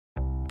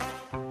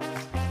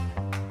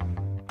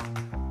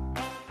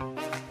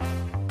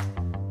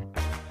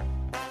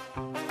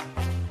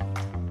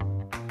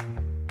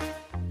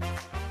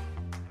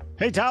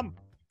Hey, Tom.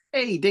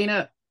 Hey,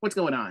 Dana, what's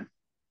going on?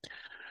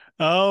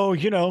 Oh,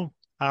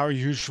 our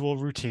usual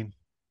routine.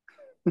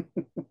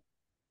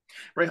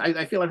 Right,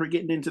 I feel like we're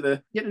getting into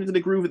the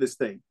groove of this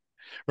thing.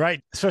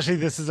 Right. Especially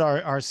this is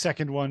our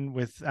second one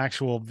with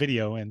actual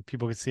video and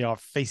people can see our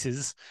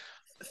faces.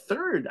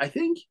 Third, I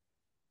think.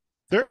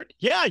 Third.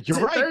 Yeah, you're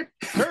Is it right.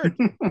 third?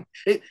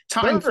 Third.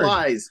 Time Third.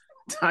 flies.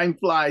 Time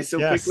flies so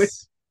quickly.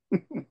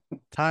 Yes.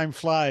 Time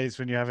flies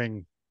when you're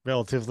having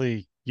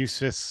relatively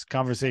useless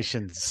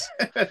conversations.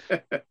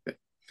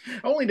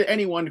 Only to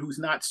anyone who's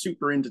not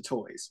super into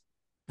toys.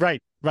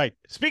 Right, right.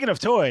 Speaking of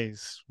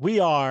toys, we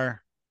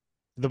are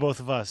the both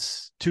of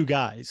us two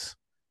guys,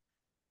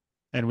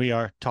 and we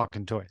are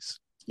talking toys.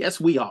 Yes,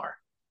 we are.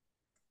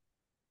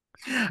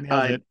 Nailed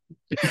Uh,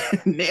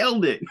 it.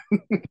 nailed it.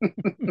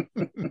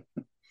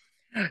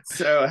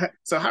 So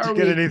how Did you are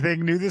get we?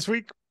 anything new this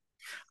week?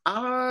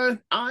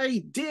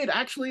 I did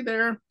actually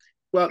there.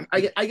 Well,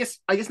 I guess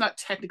not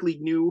technically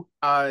new.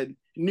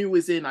 New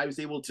is in I was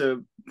able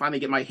to finally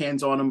get my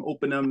hands on them,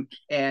 open them,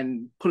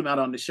 and put them out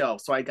on the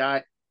shelf. So I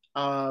got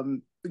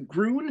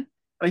Groon.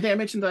 I think I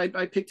mentioned that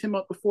I picked him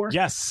up before.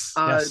 Yes,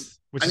 Uh, yes,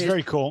 which I is managed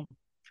very cool.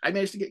 I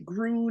managed to get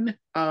Groon,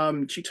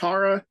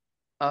 Chitara,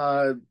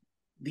 uh,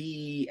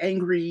 the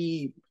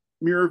angry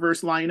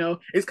Mirrorverse Lino.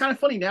 It's kind of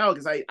funny now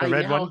because I The I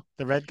red now one,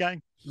 the red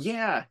guy.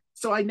 yeah.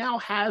 So I now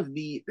have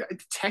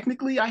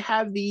technically I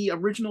have the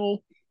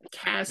original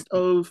cast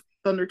of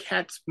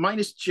Thundercats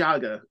minus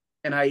Jaga,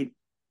 and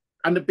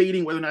I'm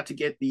debating whether or not to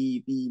get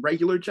the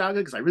regular Jaga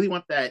because I really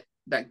want that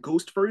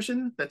ghost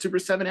version that Super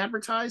Seven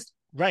advertised.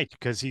 Right,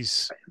 because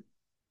he's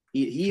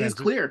He is trans.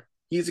 clear.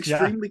 He is Yeah,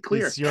 extremely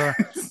clear. he's your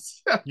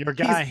So your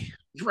he's guy.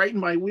 right in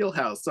my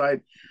wheelhouse. So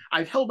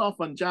I've held off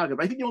on Jaga,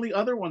 but I think the only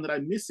other one that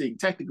I'm missing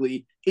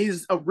technically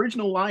is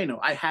original Lino.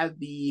 I have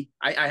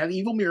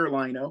Evil Mirror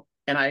Lino,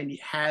 and I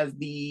have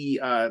the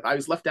I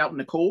was left out in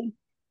the cold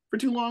for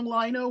too long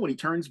Lino when he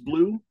turns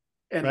blue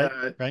and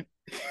Right, right.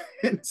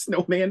 and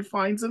Snowman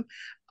finds him.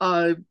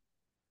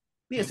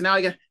 Yeah, so now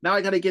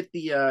I got to get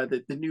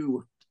the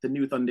new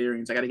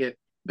Thunderians. I got to get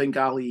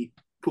Bengali,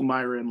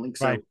 Pumira, and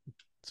Right. Linkso.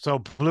 So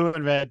blue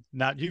and red.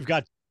 Not you've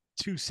got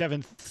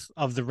 2/7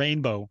 of the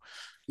rainbow, but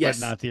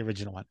Yes, not the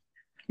original one.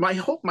 my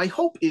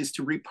hope is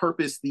to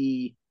repurpose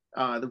the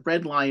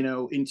red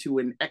Lino into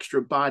an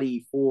extra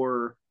body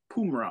for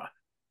Pumra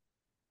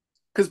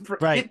because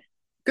Right. it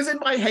because in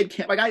my head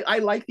can't like I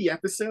like the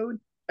episode.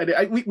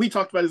 And we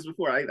talked about this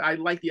before. I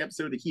like the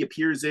episode that he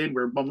appears in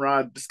where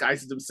Mumra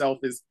disguises himself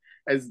as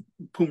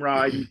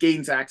Pumra and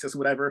gains access,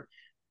 whatever.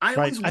 I Right.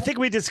 always I want, think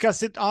we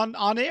discussed it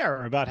on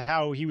air about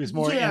how he was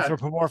more yeah,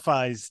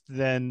 anthropomorphized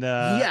than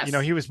yes.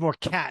 he was more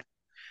cat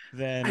I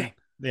than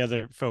the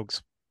other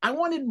folks. I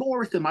wanted more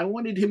with him. I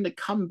wanted him to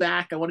come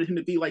back. I wanted him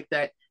to be like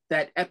that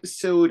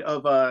episode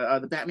of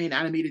the Batman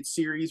animated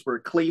series where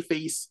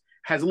Clayface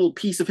has a little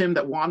piece of him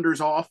that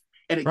wanders off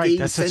and it Right. gains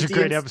That's such a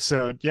great sentience.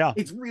 episode. Yeah.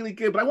 It's really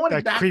good, but I wanted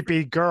That that for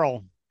creepy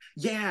girl.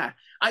 yeah.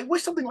 I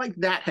wish something like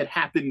that had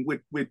happened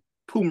with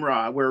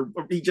Pumra, where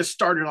he just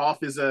started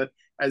off as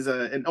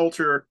an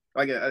alter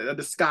like a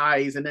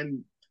disguise, and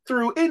then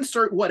through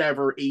insert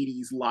whatever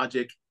 '80s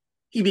logic,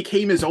 he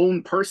became his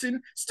own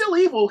person. Still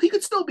evil. He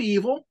could still be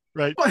evil,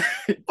 Right. but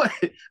but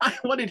I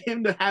wanted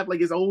him to have like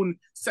his own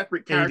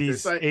separate character.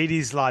 80s So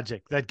 80s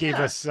logic that gave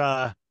yeah, us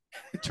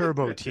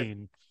Turbo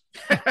Teen.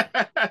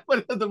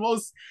 but the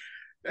most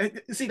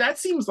see that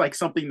seems like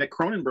something that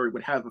Cronenberg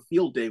would have a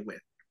field day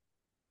with.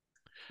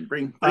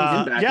 Bring him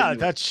back Yeah,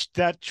 into it.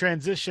 that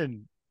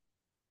transition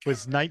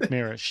was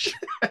nightmarish.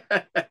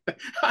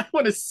 I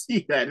want to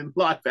see that in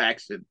live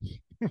action.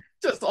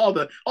 Just all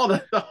the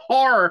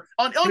horror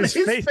on His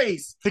his face,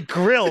 face. the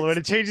grill, when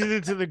it changes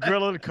into the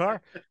grill of the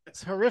car,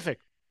 it's horrific.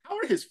 How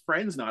are his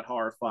friends not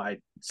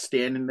horrified,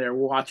 standing there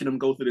watching him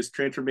go through this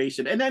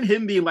transformation, and then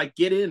him being like,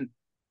 "Get in,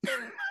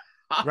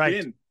 hop Right,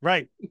 in."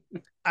 right.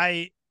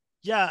 I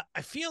Yeah,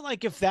 I feel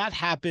like if that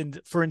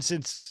happened, for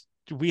instance,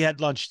 we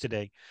had lunch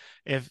today.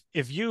 If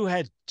you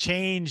had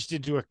changed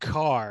into a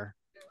car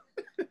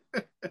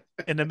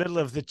in the middle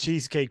of the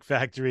cheesecake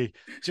factory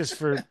just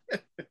for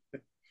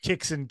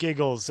kicks and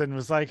giggles and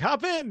was like,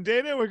 hop in,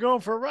 Dana, we're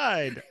going for a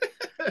ride.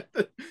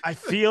 I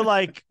feel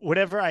like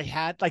whatever I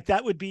had, like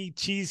that would be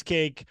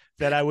cheesecake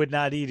that I would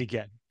not eat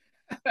again.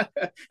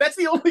 That's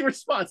the only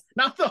response,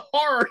 not the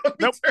horror of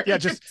me Nope. Yeah,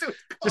 turning into a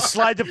just car.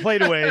 slide the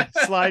plate away.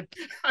 Slide.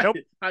 Nope.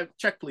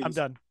 Check, I'm please.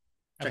 done.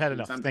 I've Check, had please.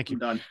 enough. I'm, Thank I'm you.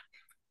 done.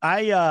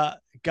 I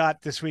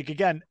got this week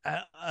again,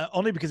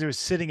 only because it was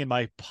sitting in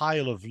my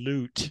pile of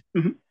loot.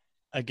 Mhm.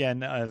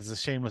 Again, as a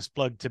shameless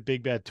plug to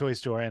Big Bad Toy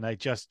Store, and I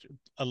just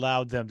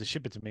allowed them to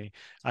ship it to me.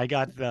 I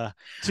got to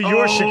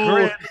your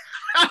chagrin.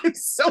 Oh, I'm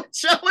so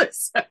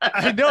jealous.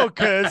 I know,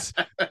 because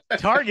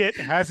Target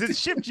hasn't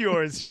shipped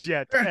yours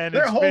yet, and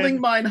They're it's holding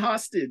been. mine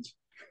hostage.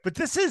 But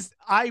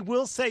I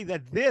will say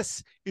that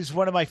this is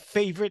one of my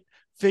favorite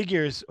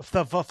figures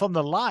from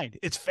the line.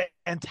 It's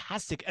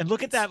fantastic, and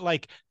look at It's that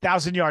like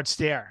 1,000 yard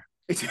stare.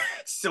 it's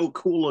so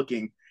cool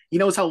looking. He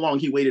knows how long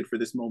he waited for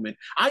this moment.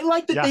 I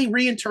like that Yeah, they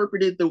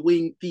reinterpreted the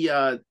wing,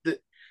 the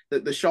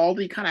shawl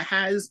that he kind of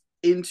has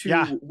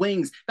Yeah, into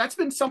wings. That's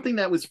been something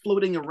that was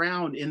floating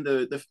around in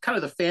the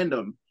kind of the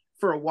fandom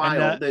for a and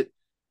while. That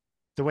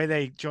the way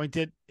they joint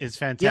it is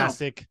yeah,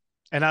 fantastic,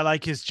 and I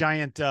like his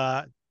giant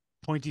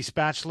pointy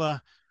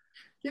spatula.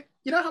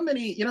 you know how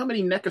many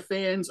NECA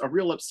fans are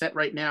real upset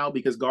right now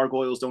because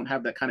gargoyles don't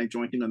have that kind of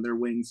jointing on their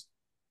wings.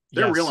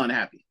 They're real Yes,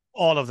 unhappy.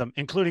 all of them,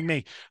 including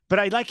me. But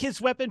I like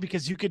his weapon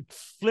because you could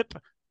flip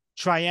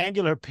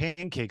triangular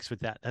pancakes with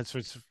that. That's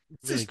what's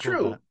This is really cool about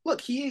true. it.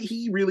 Look,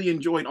 he really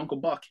enjoyed Uncle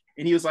Buck,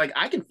 and he was like,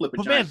 I can flip a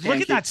But man, giant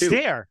look at pancake that too.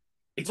 stare.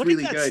 It's Look at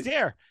really that good.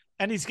 stare.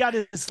 And he's got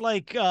his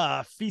like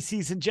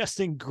feces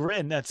ingesting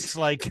grin. That's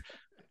like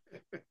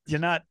you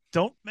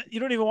don't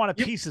even want a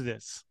You piece of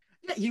this.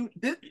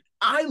 yeah,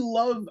 I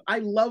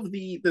love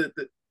the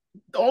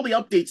all the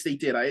updates they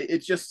did.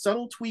 It's just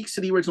subtle tweaks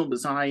to the original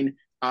design.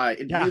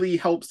 It Yeah. really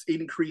helps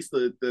increase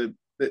the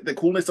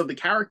coolness of the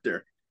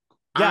character.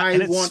 Yeah. I And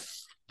want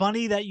it's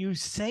funny that you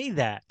say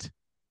that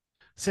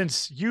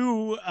since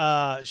you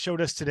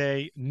showed us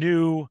today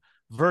new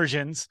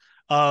versions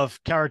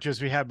of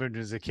characters we had when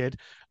as a kid.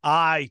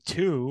 I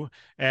too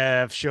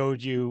have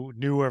showed you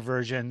newer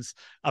versions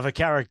of a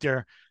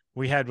character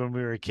we had when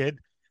we were a kid.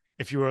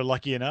 If you were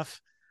lucky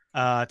enough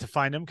to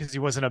find him, because he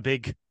wasn't,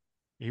 the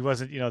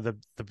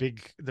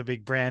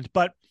big brand.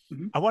 But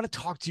mhm, I want to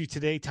talk to you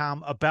today,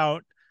 Tom,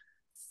 about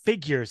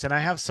figures, and I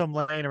have some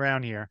laying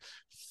around here.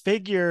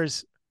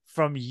 Figures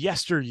from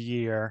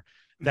yesteryear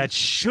mhm. that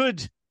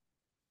should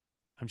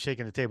I'm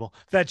shaking the table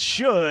that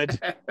should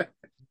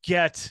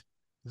get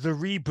the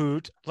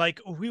reboot. Like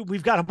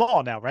we've got them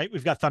all now, right?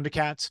 We've got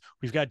Thundercats,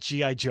 we've got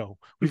GI Joe,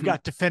 we've Mhm,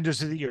 got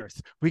Defenders of the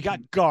Earth, we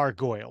got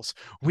Gargoyles,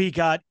 we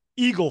got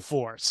Eagle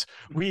Force,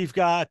 we've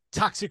got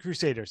Toxic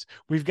Crusaders,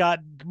 we've got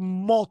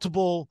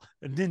multiple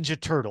Ninja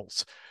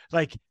Turtles.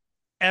 Like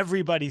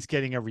everybody's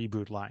getting a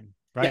reboot line,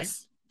 right?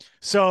 yes.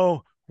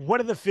 So what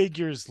are the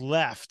figures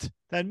left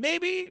that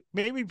maybe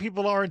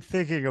people aren't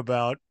thinking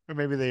about, or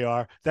maybe they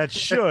are, that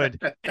should?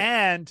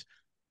 And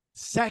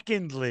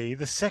secondly,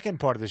 the second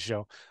part of the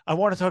show, I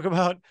want to talk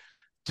about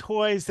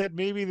toys that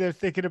maybe they're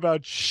thinking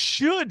about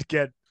should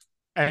get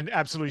and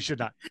absolutely should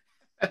not.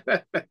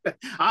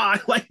 I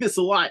like this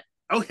a lot.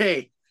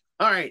 Okay.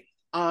 All right.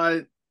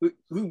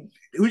 Who'd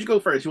you go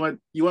first? You want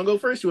to go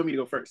first? You want me to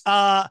go first?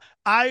 Uh,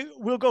 I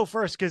will go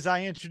first because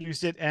I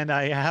introduced it and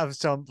I have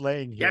some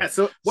laying Yeah. here.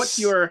 So what's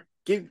your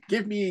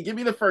give me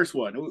the first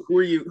one. Who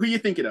are you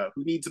thinking of?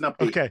 Who needs an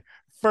update? Okay,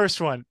 first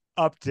one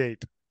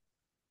update: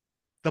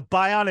 the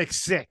Bionic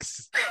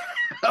Six.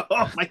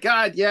 Oh my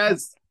God!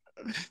 Yes.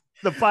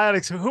 The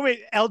Bionics, who made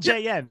Yep.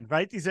 LJN,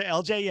 right? These are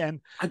LJN.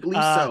 I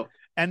believe Uh, so.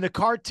 and the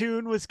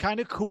cartoon was kind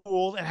of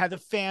cool. It had the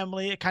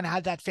family. It kind of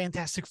had that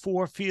Fantastic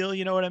Four feel.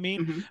 You know what I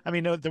mean? Hmm. I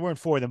mean, no, there weren't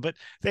four of them, but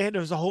there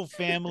was a whole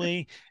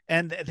family,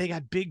 and they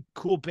got big,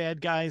 cool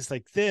bad guys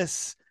like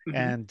this, Hmm.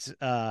 and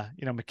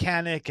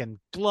Mechanic and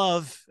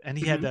Glove, and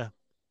he had Hmm. the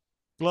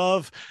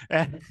glove,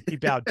 and he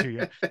bowed to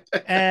you.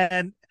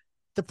 And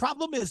the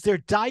problem is they're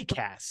die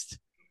cast,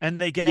 and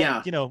they get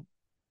Yeah.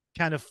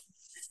 kind of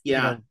you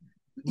Yeah. know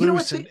You know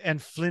loose what?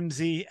 and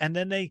flimsy, and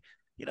then they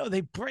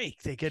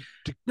break, they get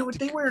You know what?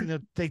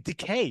 they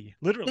decay They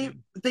literally.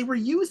 they were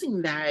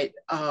using that.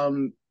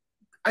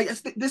 I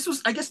guess this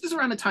was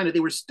around the time that they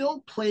were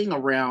still playing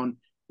around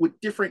with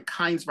different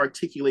kinds of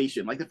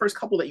articulation. Like the first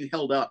couple that you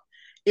held up,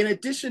 in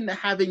addition to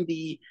having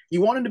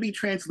you want them to be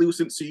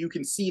translucent so you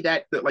can see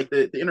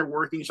the inner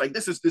workings. Like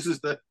this is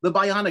the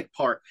bionic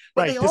part,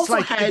 but they Right,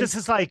 also had this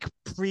is like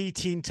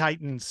pre-Teen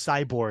Titans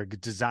cyborg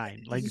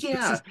design, like this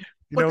yeah, is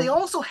but they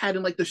also had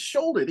in like the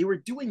shoulder. They were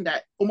doing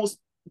that almost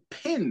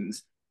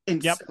pins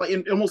and yep,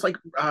 like almost like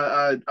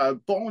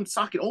ball and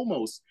socket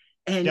almost,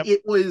 and yep,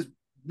 it was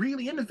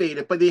really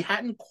innovative. But they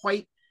hadn't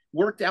quite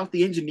worked out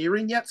the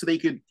engineering yet, so they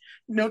could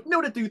know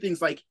to do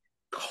things like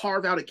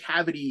carve out a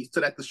cavity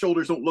so that the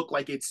shoulders don't look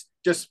like it's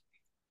just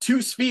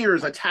two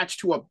spheres attached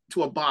to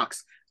a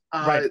box.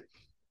 Uh, right,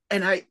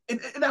 and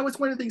that was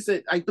one of the things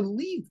that I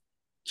believe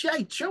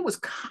G.I. Joe was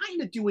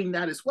kind of doing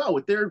that as well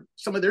with their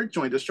some of their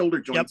joints, the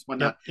shoulder yep, joints,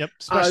 yep, whatnot. yep,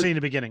 Uh, especially in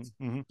the beginning.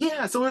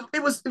 yeah, so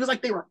it was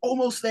like they were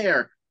almost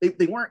there.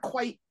 They weren't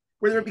quite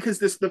where they were because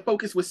the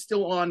focus was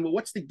still on well,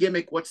 what's the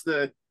gimmick? What's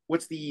the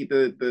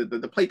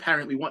play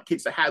pattern we want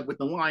kids to have with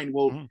the line?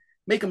 We'll Mhm.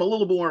 make them a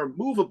little more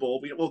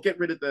movable. We'll get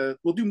rid of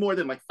we'll do more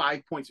than like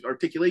 5 points of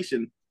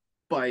articulation,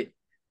 but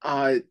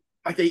uh,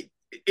 like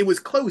it was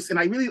close, and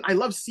I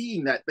love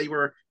seeing that they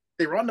were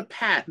on the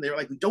path, and they were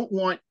like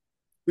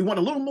we want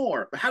a little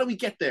more, but how do we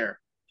get there?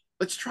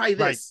 Let's try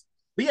Right, this.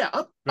 But yeah,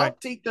 right.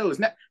 update those.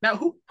 Now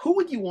who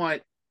would you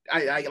want?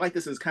 I like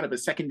this as kind of a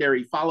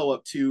secondary follow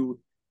up to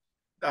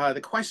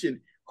the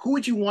question: who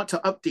would you want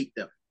to update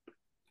them?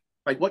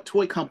 Like what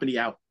toy company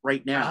out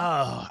right now?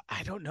 Oh,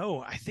 I don't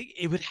know. I think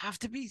it would have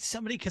to be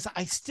somebody because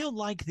I still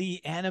like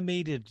the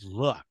animated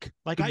look.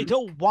 Like I Mm-hmm,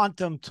 don't want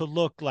them to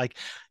look like,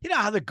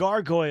 how the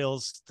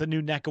gargoyles, the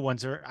new NECA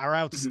ones are mm-hmm.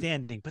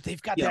 outstanding, but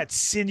they've got Yeah, that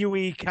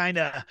sinewy kind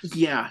of,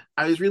 yeah.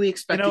 I was really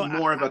expecting I,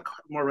 more of a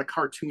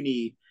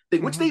cartoony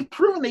thing, which mhm. they've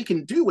proven they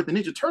can do with the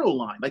Ninja Turtle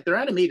line. Like their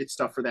animated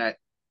stuff for that,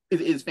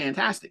 is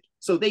fantastic.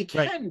 So they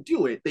Right. can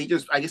do it.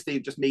 I guess they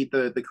just made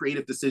the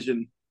creative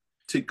decision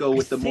to go I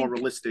with the more think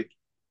realistic.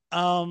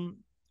 um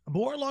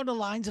more along the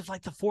lines of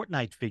like the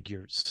Fortnite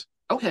figures,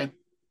 Okay.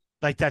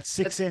 like that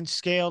That's, 6-inch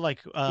scale.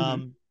 Like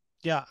mhm.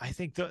 yeah, I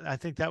think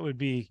that would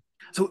be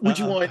So would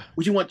you want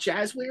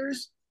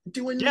Jazzwares yeah, yeah,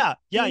 doing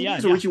yeah,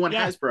 these, or yeah, would you want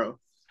yeah. Hasbro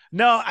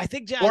No, I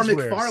think or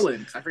Jazzwares. McFarlane?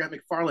 Because I forgot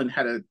McFarlane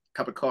had a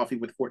cup of coffee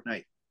with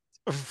Fortnite.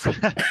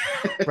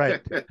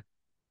 Right.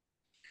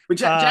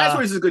 But Uh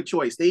Jazzwares is a good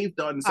choice. They've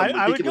done some I would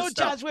go ridiculous with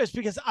stuff. Jazzwares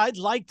because I'd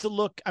like to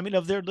look, I mean,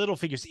 of their little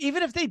figures,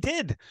 even if they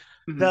did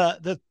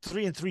Mhm. the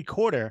 3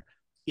 3/4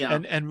 Yeah.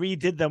 and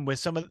redid them with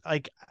some of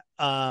like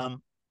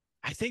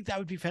I think that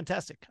would be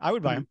fantastic. I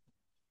would buy Mhm. them.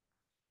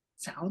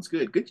 Sounds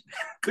good. Good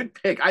good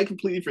pick. I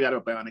completely forgot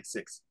about Bionic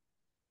Six.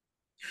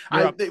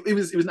 You're up. It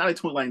was not a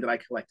toy line that I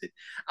collected.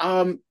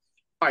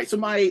 All right, so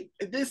my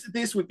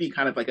this would be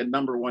kind of like a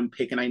number one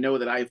pick, and I know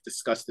that I've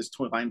discussed this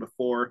toy line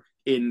before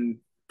in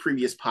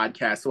previous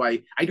podcasts, so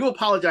I do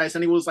apologize.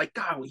 And he was like,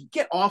 "God, we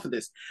get off of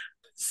this."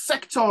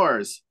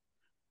 Sectors,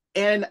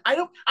 and I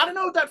don't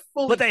know if that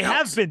But fully they have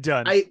counts. been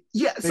done. So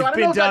They've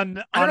been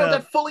done I don't on know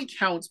if a that fully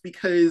counts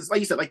because, like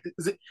you said, like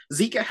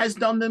Zika has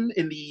done them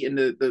in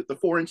the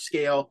 4-inch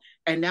scale,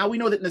 and now we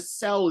know that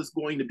Nacelle is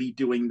going to be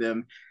doing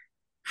them.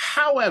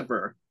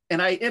 However,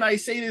 and I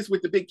say this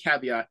with the big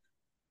caveat,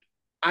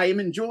 I am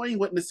enjoying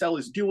what Nacelle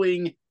is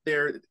doing.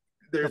 the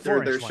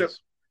four Their inch show.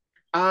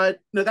 ones.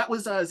 No, that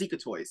was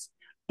Zika Toys.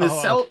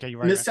 Oh, okay, you're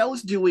right, right. Nacelle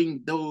is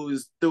doing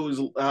those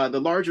the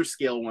larger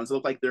scale ones. They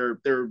look like they're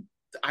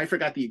I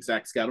forgot the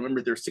exact scale. I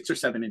remember they're 6 or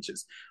 7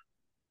 inches.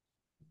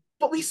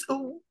 But we've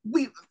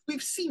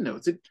seen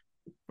those. We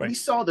Right.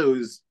 saw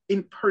those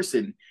in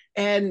person,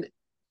 and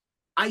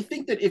I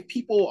think that if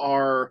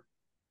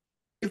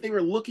they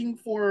were looking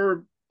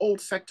for old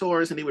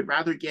sectors and they would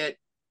rather get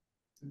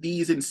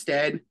these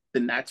instead,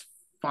 then that's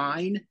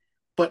fine.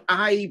 But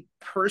I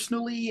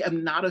personally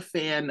am not a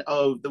fan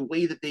of the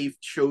way that they've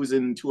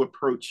chosen to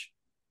approach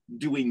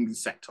doing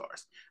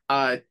sectors.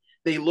 Uh,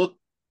 they look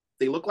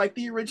they look like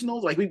the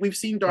originals. Like we've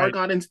seen Right.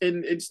 Dargon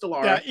in Yeah,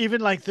 Stellara.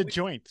 even like the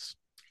joints.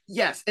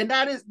 Yes, and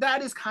that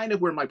is kind of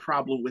where my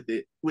problem with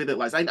it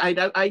lies.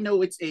 I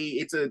know it's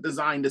a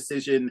design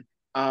decision.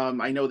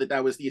 I know that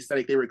that was the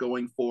aesthetic they were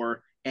going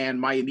for,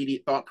 and my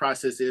immediate thought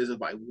process is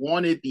if I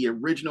wanted the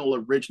original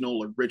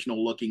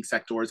looking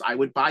sectors, I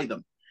would buy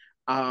them.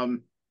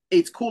 Um,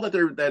 it's cool that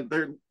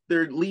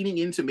they're leaning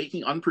into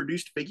making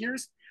unproduced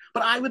figures,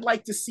 but I would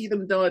like to see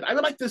them done. I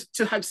would like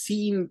to have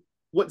seen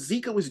what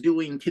Zika was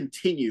doing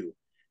continue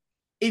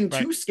in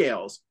Right. two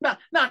scales.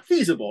 Not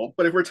feasible,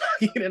 but if we're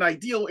talking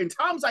in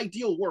Tom's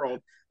ideal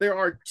world, there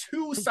are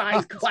two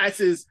size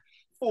classes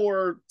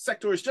for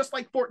sectors, just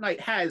like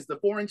Fortnite has the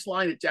 4-inch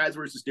line that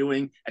Jazzwares is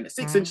doing and the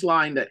 6-inch Mhm.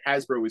 line that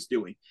Hasbro is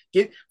doing.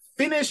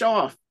 Finish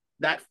off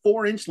that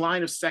 4-inch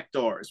line of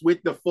sectors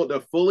with the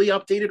fully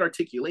updated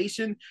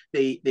articulation.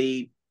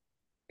 They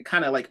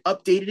kind of like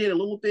updated it a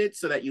little bit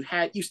so that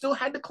you still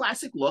had the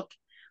classic look,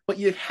 but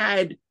you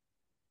had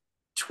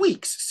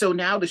tweaks. So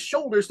now the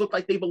shoulders look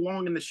like they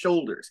belong in the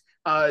shoulders.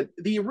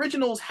 The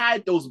originals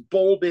had those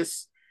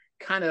bulbous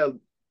kind of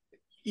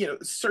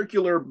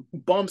circular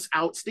bumps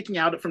out sticking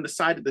out from the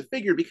side of the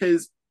figure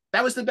because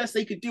that was the best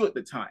they could do at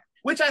the time,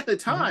 which at the Mhm.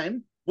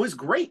 time was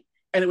great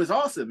and it was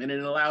awesome and it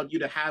allowed you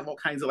to have all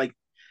kinds of like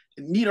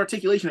neat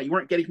articulation that you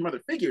weren't getting from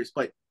other figures.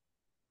 But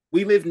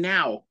we live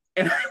now,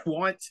 and I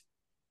want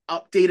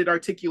updated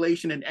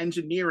articulation and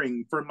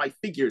engineering for my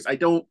figures. I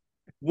don't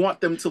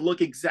want them to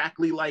look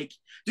exactly like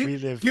do We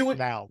live do it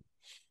now.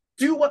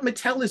 do what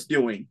Mattel is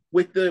doing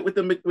with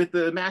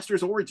the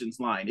Masters Origins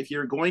line. If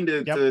you're going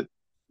Yep. to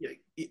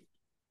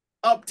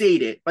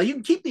update it, like you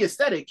can keep the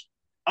aesthetic,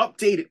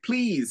 update it,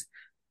 please.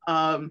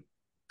 Um,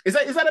 is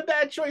that a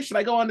bad choice? Should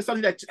I go on to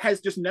something that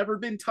has just never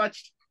been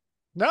touched?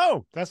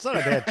 No, that's not a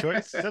bad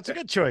choice. That's a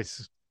good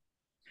choice.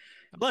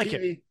 I like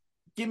give it. me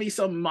give me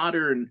some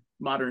modern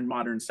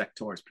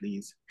sectors,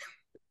 please.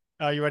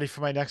 Are you ready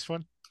for my next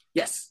one?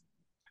 Yes.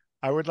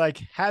 I would like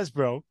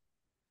Hasbro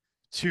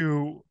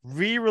to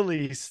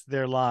re-release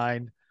their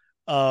line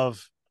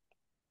of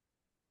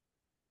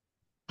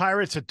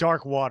Pirates of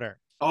Dark Water.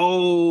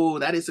 Oh,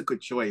 that is a good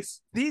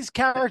choice. These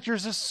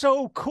characters are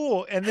so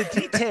cool, and the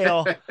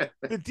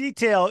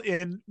detail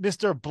in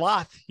Mr.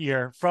 Bloth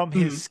here, from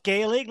his Mhm.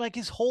 scaling, like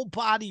his whole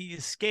body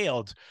is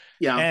scaled,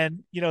 Yeah.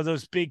 and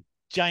those big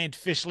giant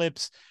fish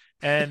lips,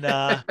 and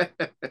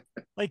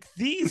like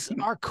these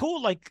are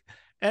cool. Like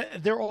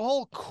they're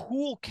all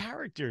cool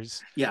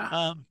characters.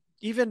 Yeah.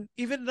 Even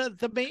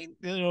the main,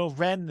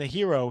 Ren, the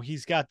hero,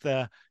 he's got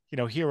the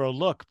hero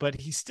look, but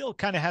he still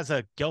kind of has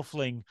a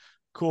gelfling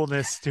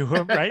coolness to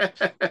him, right?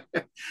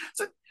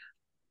 So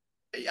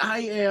I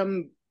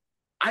am.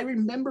 I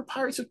remember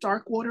Pirates of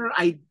Darkwater.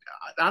 I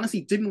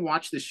honestly didn't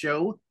watch the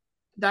show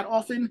that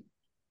often.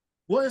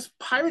 Was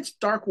Pirates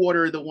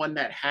Darkwater the one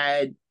that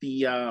had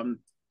the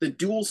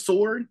dual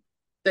sword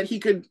that he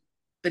could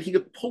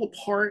pull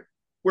apart,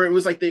 where it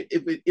was like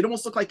it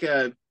almost looked like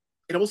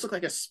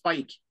a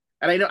spike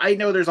And I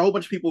know there's a whole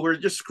bunch of people who are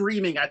just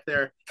screaming at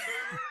their,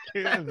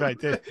 Right.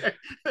 their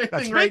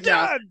That's thing right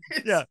now. Richard.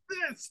 It's Yeah.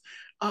 this.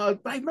 But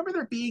I remember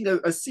there being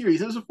a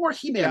series. It was before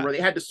He-Man Yeah. where they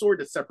had the sword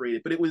that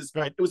separated, but it was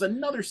Right. it was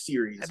another And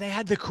series. they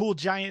had the cool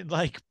giant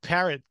like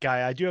parrot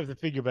guy. I do have the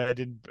figure, but I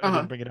didn't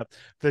Uh-huh. bring it up.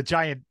 The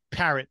giant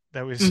parrot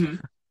that was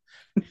Mhm.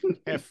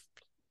 half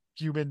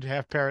human,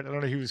 half parrot. I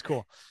don't know. He was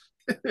cool.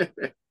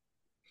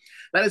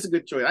 That is a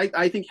good choice.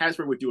 I think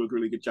Hasbro would do a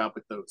really good job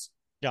with those.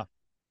 Yeah.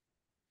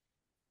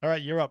 All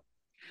right, you're up.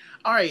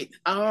 All right.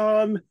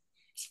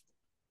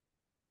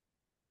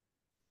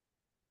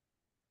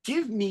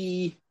 Give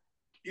me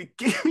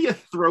give me a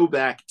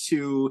throwback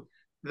to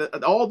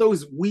all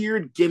those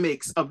weird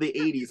gimmicks of the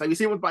 80s. Like you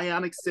see it with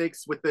Bionic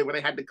 6 with the when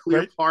they had the clear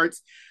Right.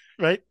 parts.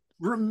 Right.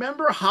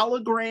 Remember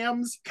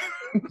holograms?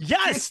 give,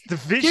 Yes, the give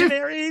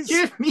Visionaries.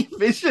 give me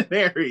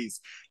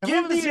visionaries. And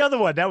what Give was me the other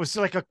one? That was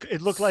like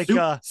it looked like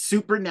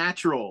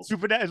supernatural.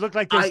 super. It looked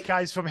like those I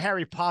guys from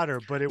Harry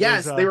Potter, but it was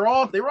Yes, they were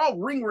all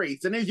ring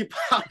wraiths, and as you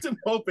popped them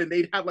open,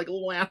 they'd have like a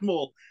little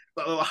animal,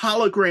 a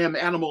hologram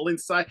animal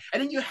inside,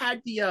 and then you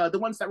had the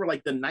ones that were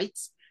like the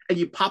knights, and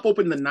you pop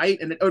open the knight,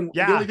 and the only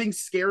yeah, thing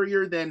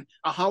scarier than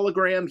a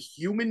hologram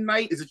human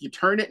knight is if you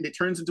turn it and it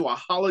turns into a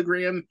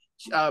hologram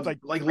like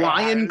like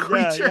lion yeah,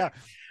 creature, yeah.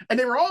 and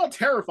they were all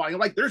terrifying.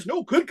 Like, there's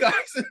no good guys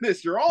in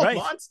this; you're all Right.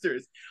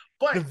 monsters.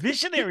 The But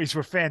Visionaries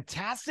were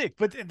fantastic,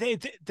 but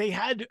they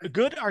had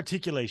good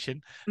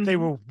articulation. They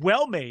mm-hmm. were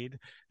well made.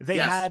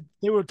 Yes,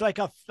 They were like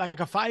a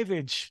 5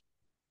 inch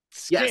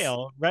yes,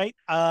 scale, right?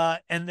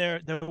 And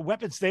their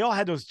weapons, they all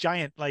had those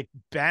giant like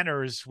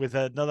banners with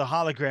another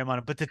hologram on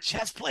it, but the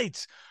chest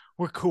plates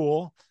were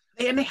cool.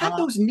 and they had Uh,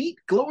 those neat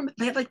glowing.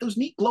 They had like those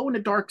neat glow in the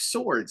dark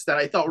swords that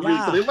I thought were really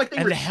cool. They yeah, looked like they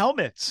and were, the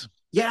helmets.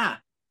 yeah,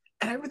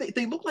 and everything.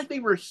 They looked like they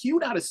were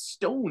hewed out of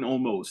stone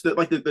almost.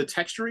 Like the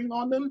texturing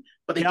on them,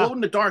 but they Yeah, glowed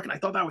in the dark, and I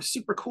thought that was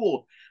super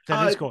cool.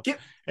 that is cool. Give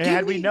And give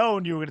had we me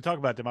known you were going to talk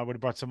about them, I would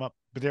have brought some up.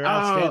 But they're uh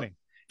outstanding.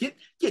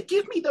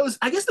 give me those.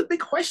 I guess the big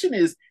question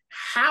is,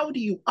 how do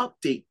you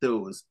update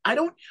those?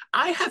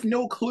 I have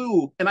no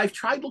clue, and I've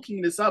tried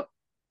looking this up.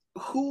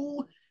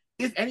 Who,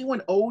 if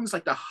anyone, owns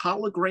like the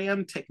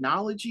hologram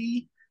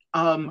technology?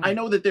 I Right.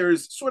 know that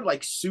there's sort of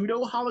like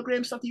pseudo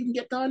hologram stuff that you can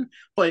get done,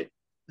 but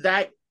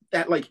that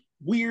that like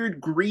weird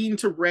green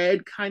to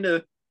red kind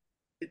of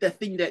that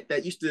thing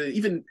that used to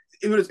even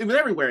it was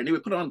everywhere, and they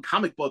would put it on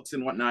comic books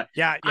and whatnot.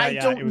 Yeah, yeah, I yeah.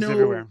 It don't was know.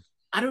 everywhere.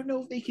 I don't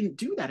know if they can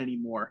do that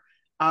anymore.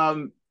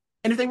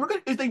 And if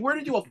they were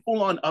to do a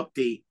full on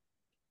update,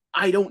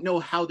 I don't know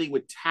how they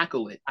would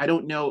tackle it. I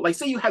don't know. Like,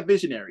 say you have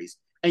visionaries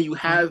and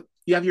Mhm.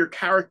 you have your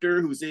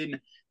character who's in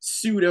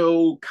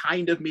pseudo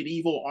kind of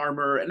medieval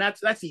armor, and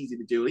that's easy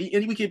to do.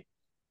 And we could,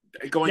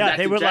 going Yeah, back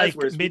they to were like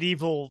Jazzwares,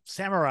 medieval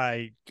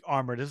samurai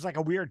armor. This is like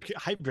a weird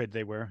hybrid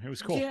they were. It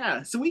was cool.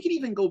 yeah. So we could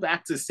even go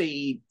back to,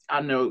 say, I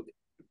don't know,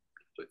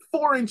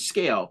 4-inch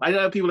scale. I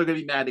know people are going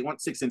to be mad. They want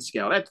 6-inch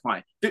scale. That's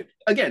fine.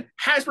 Again,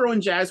 Hasbro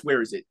and Jazz,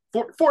 where is it?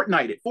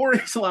 Fortnite it.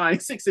 4-inch line,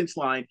 6-inch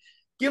line.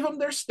 Give them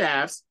their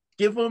staffs.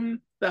 Give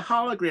them the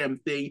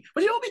hologram thing.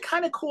 But it'll be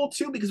kind of cool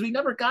too because we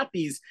never got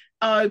these.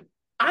 I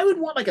would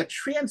want like a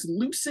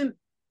translucent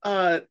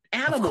Of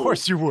animal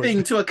course you thing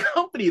would. to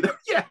accompany them.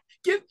 Yeah,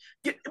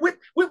 get with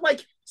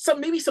like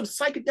maybe some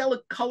psychedelic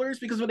colors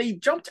because when they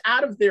jumped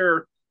out of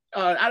their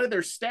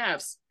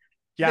staffs,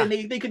 then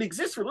Yeah. they could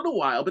exist for a little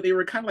while, but they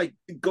were kind of like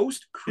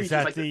ghost Is creatures.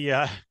 that Like,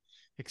 the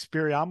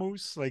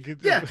Experiamus? Like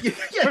yeah,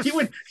 yeah,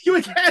 you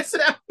would cast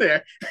it out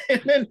there,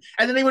 and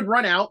then they would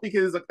run out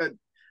because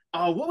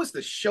what was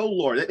the show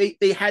lore?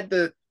 They had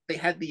the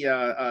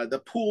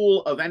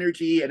pool of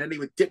energy, and then they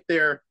would dip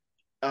their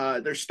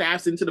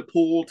staffs into the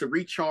pool to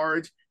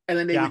recharge, and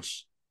then they yeah. would.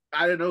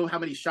 I don't know how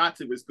many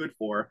shots it was good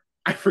for.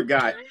 I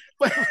forgot,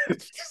 but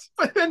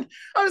but then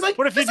I was like,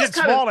 What if you this is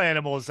did kind of small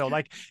animals though?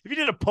 Like if you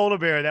did a polar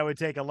bear, that would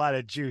take a lot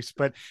of juice.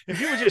 But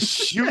if you were just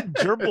shooting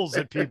gerbils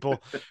at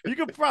people, you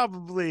could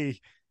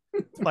probably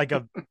like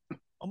a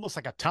almost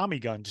like a Tommy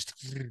gun. Just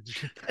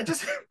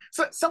just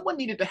someone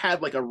needed to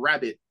have like a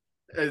rabbit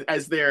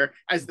as their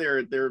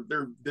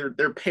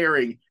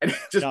pairing and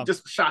yeah.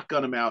 just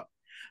shotgun them out.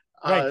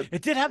 Right. Uh,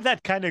 It did have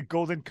that kind of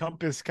golden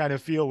compass kind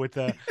of feel with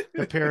the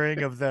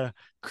pairing of the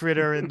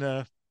critter and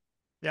the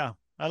yeah.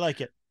 I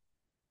like it.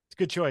 It's a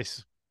good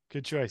choice.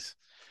 Good choice.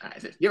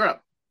 you're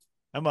up.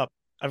 I'm up.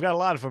 I've got a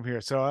lot of them here,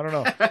 so I don't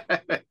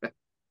know.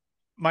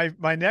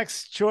 My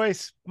next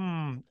choice,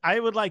 I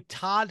would like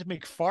Todd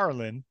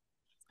McFarlane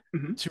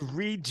Mhm. to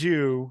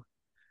redo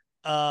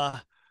uh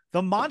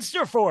the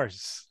Monster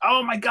Force.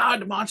 Oh my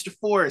god, the Monster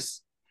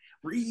Force.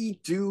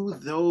 Redo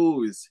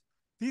those.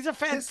 These are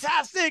This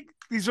fantastic.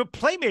 These were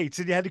playmates,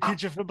 and you had the uh,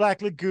 creature from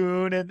Black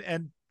Lagoon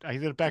and I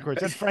did it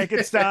backwards and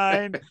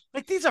Frankenstein.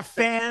 Like these are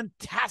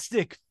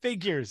fantastic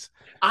figures.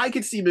 I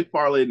could see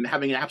McFarlane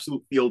having an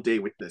absolute field day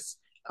with this.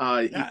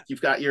 Yeah,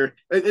 You've got your,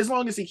 as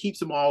long as he keeps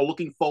them all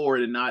looking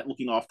forward and not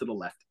looking off to the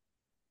left.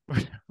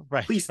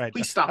 right, Please, right.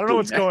 please I stop don't know doing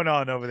what's that. going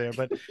on over there,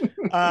 but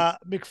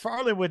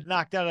McFarlane would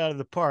knock that out of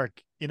the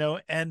park.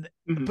 and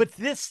Mhm. but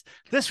this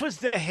was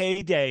the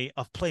heyday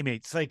of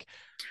Playmates. Like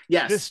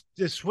Yes.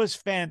 this was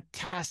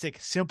fantastic.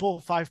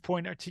 Simple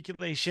 5-point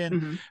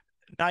articulation, Mhm.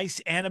 nice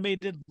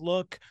animated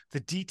look, the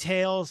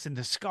details and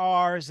the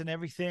scars and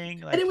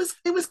everything. And Like it was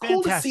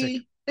cool to fantastic.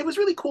 see. It was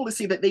really cool to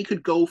see that they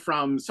could go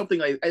from something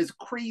like as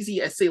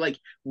crazy as say like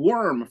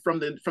Worm from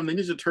the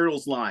Ninja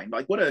Turtles line,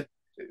 like what a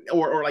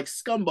or like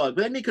Scumbug, but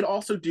then they could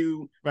also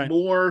do Right.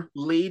 more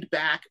laid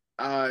back.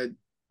 I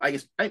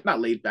guess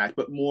not laid back,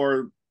 but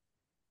more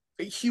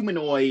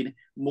humanoid,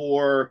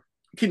 more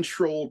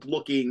controlled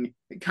looking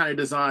kind of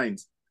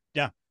designs.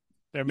 Yeah,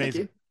 they're Yeah,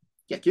 amazing.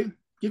 yeah,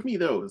 give me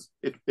those.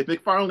 If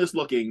McFarlane is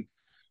looking,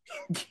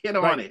 get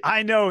on Right. it.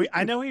 I know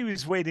he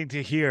was waiting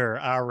to hear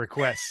our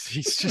requests.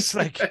 He's just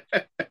like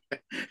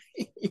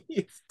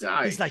It's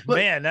dying. he's like, Look,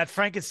 man, that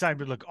Frankenstein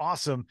would look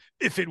awesome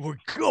if it were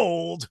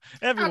gold.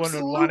 Everyone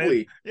would want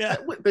it.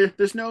 absolutely. Yeah.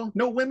 There's no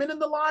women in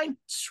the line.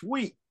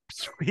 Sweet.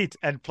 Sweet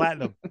and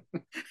platinum.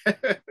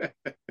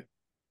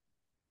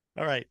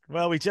 All right.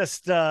 Well, we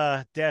just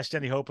dashed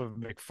any hope of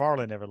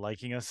McFarlane ever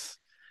liking us.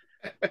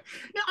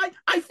 Now,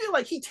 I feel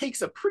like he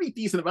takes a pretty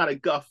decent amount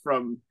of guff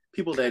from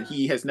people that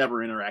he has never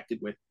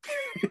interacted with.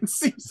 It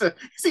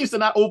seems to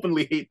not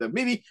openly hate them.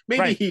 Maybe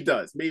Right. he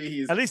does. Maybe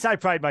he's At least I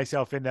pride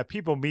myself in that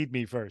people meet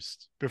me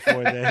first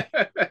before they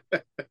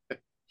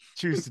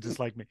choose to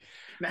dislike me.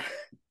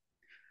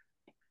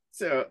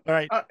 So All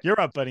right. You're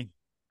up, buddy.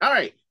 all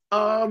right.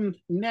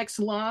 Next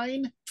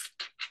line.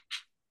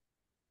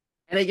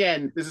 And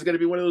again, this is going to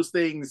be one of those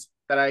things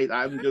that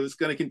I'm just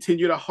going to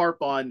continue to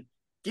harp on.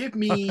 Give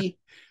me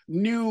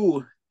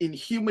new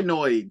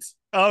Inhumanoids,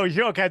 Oh,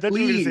 you're okay. I thought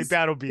you were going to say please.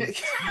 Battle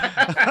Beast.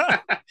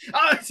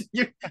 Oh,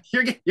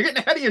 you're getting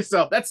ahead of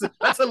yourself. That's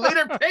a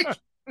later pick.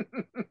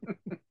 And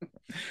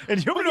But yeah,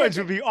 humanoids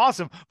would be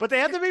awesome, but they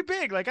have to be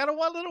big. Like I don't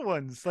want little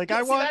ones. Like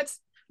yeah. See, I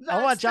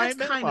want that's giant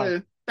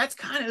Metalon. that's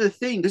kind of the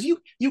thing because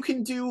you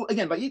can do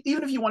again, like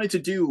even if you wanted to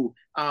do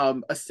a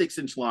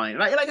 6-inch line,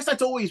 and I guess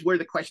that's always where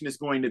the question is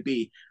going to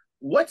be: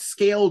 what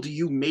scale do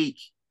you make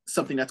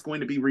something that's going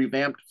to be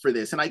revamped for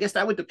this? And I guess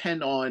that would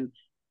depend on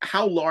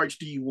how large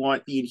do you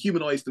want the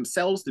Inhumanoids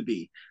themselves to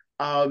be.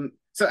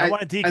 So I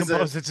want to as a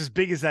decompose. It's as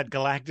big as that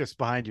Galactus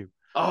behind you.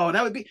 oh,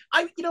 that would be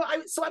I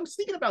was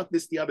thinking about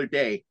this the other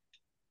day,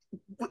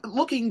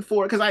 looking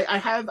for because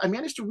I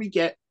managed to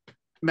re-get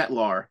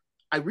Metlar.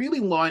 I really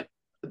want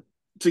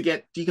to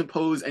get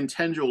Decompose and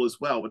Tendril as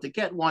well, but to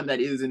get one that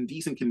is in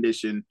decent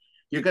condition,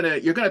 you're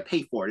gonna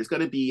pay for it. It's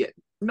gonna be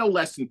no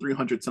less than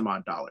 300 some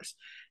odd dollars.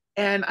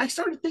 And I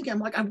started thinking, I'm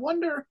like, I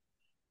wonder.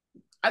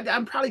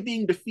 I'm probably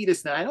being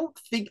defeatist now. I don't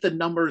think the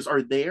numbers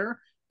are there,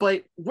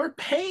 but we're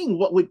paying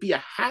what would be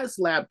a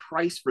HasLab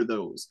price for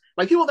those.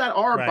 Like people that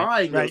are Right.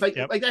 buying those, Right.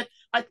 Yep. like that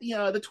at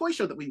the toy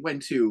show that we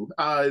went to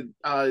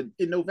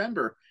in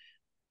November.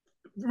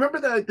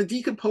 Remember the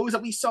Decompose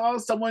that we saw?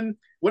 One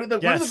of the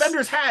Yes.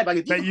 vendors had like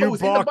a That you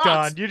Decompose in the balked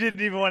box. on. You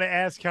didn't even want to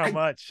ask how I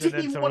much, and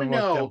didn't then even want to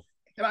someone walked up. know.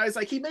 And I was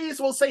like, he may as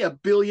well say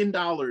 $1 billion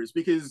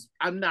because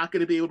I'm not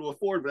going to be able to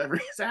afford whatever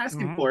he's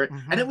asking Mm-hmm, for it. And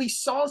mm-hmm. then we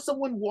saw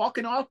someone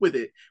walking off with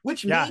it,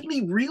 which Yeah. made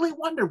me really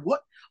wonder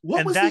what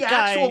And was the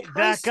actual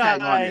price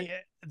tag on it.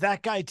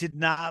 that guy did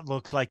not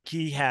look like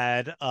he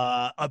had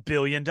 $1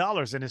 billion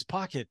in his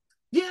pocket.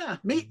 Yeah,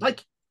 me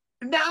like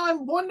now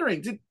I'm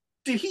wondering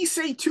did he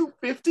say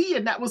 250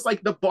 and that was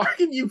like the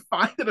bargain you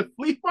find at a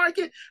flea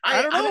market?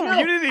 I don't I don't know.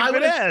 You know. didn't I even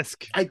would have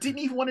ask. I didn't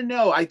even want to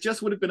know. I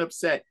just would have been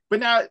upset. But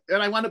now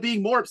and I wound up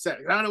being more upset.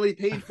 I don't know what he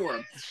paid for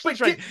him.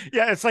 But Right.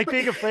 Yeah, it's like but,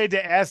 being afraid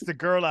to ask the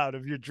girl out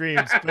of your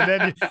dreams,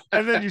 but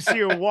then you see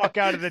her walk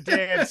out of the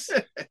dance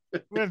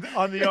with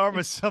on the arm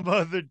of some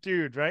other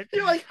dude, right?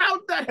 you're like,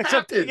 how'd that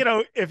Except,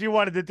 happen? if you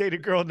wanted to date a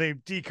girl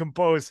named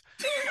Decompose,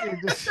 I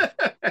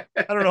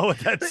don't know what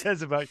that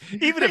says about you.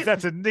 Even if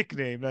that's a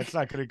nickname, that's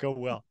not going to go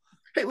well.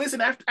 Hey,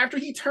 listen, after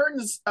he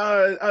turns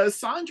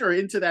Sandra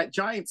into that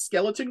giant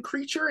skeleton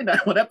creature in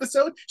that one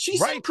episode, she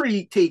seemed Right.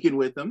 pretty taken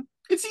with him.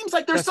 It seems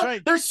like That's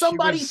right. there's She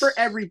somebody for was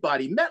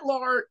everybody.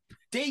 Metlar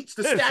dates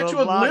the there's a Statue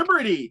of lot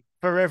Liberty.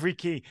 for every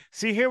key.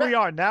 See, here we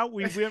are. Now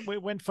we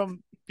went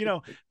from,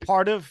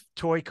 part of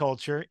toy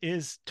culture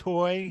is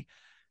toy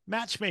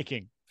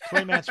matchmaking.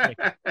 Toy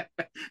matchmaking.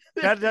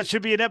 That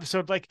should be an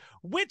episode. Like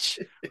which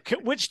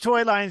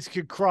toy lines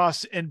could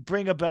cross and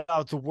bring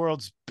about the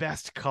world's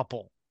best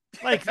couple?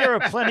 Like there are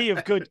plenty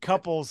of good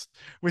couples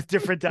with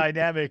different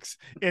dynamics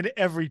in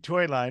every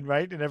toy line,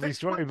 right? In every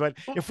story. But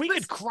if we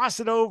could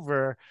cross it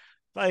over,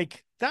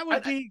 like that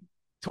would be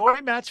toy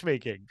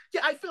matchmaking.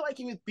 Yeah, I feel like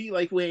it would be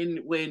like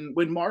when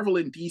Marvel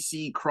and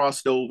DC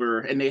crossed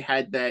over and they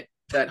had that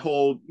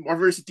whole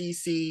Marvel vs.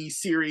 DC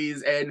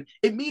series, and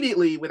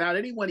immediately, without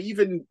anyone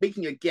even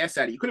making a guess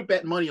at it, you could have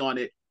bet money on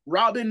it.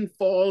 Robin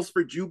falls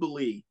for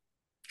Jubilee.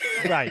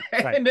 Right.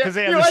 Because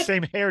they have the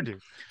same hairdo.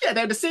 Yeah,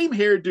 they have the same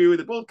hairdo.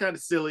 They're both kind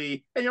of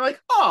silly, and you're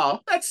like, oh,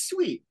 that's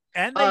sweet.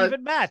 And they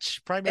even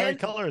match primary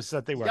colors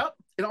that they wear. Yep,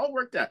 it all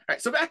worked out. All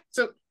right,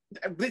 so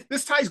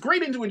this ties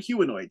great into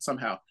Inhumanoid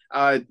somehow.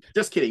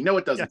 Just kidding. No,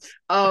 it doesn't.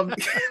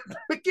 Yes.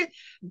 But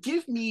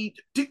give me.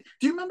 Do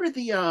you remember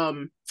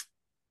the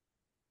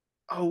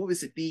oh, what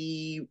was it?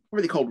 What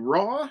were they called?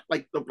 Raw?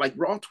 Like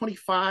Raw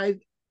 25?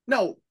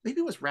 No, maybe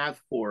it was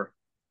Rav 4.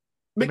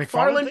 The McFarlane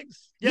McFarlane,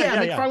 things? Yeah, yeah,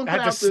 yeah, yeah. McFarlane I put had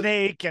the out the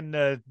snake and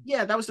the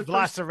yeah, that was the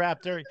first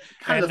Velociraptor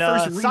kind of and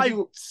the first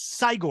redo.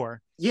 Cygor.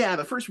 Yeah,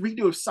 the first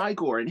redo of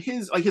Cygor, and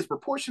his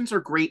proportions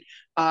are great.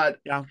 Uh,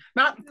 Yeah.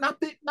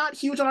 not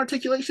huge on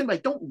articulation, but I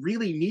don't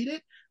really need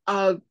it.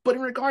 But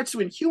in regards to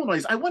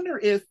Inhumanoids, I wonder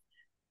if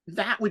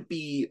that would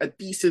be a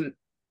decent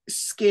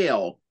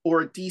scale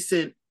or a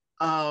decent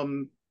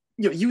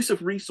use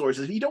of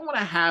resources. You don't want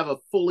to have a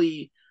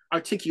fully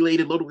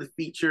articulated, loaded with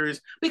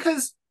features,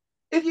 because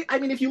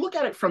if you look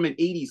at it from an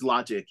 80s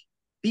logic,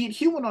 the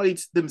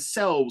Inhumanoids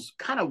themselves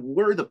kind of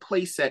were the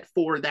playset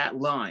for that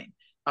line.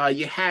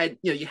 You had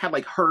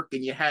like Herc,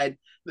 and you had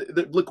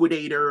the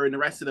Liquidator and the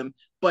rest of them.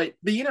 But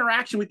the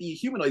interaction with the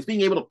humanoids,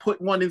 being able to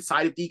put one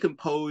inside of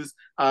Decompose,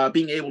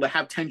 being able to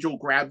have Tendril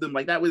grab them,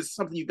 like that was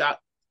something you got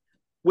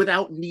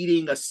without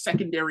needing a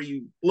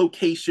secondary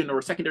location or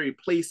a secondary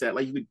playset.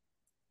 Like you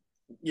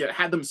would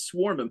have them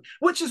swarm them,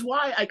 which is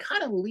why I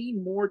kind of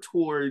lean more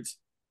towards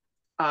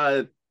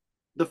uh,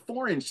 the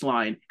 4-inch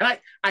line. And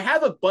I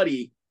have a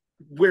buddy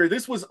where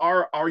this was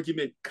our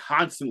argument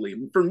constantly.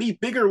 For me,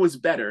 bigger was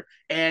better,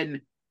 and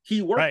Right.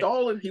 he worked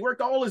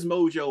all his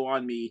mojo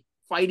on me,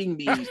 fighting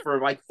me for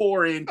like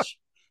 4-inch.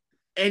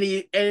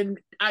 And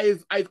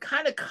I've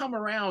kind of come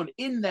around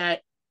in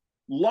that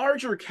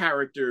larger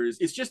characters,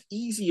 it's just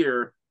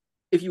easier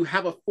if you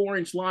have a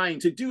 4-inch line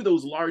to do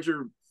those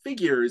larger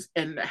figures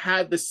and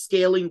have the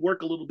scaling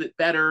work a little bit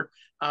better.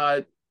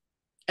 And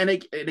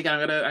again,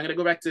 I'm gonna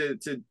go back to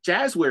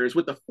Jazzwares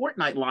with the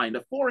Fortnite line.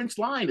 The 4-inch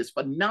line is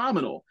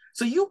phenomenal,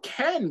 so you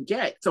can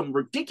get some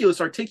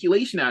ridiculous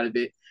articulation out of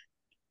it.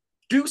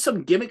 Do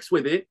some gimmicks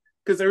with it,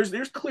 because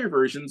there's clear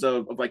versions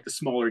of like the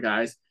smaller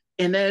guys,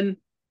 and then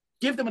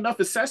give them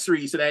enough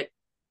accessories so that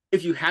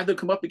if you have them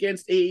come up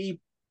against an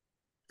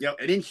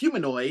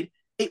Inhumanoid,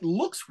 it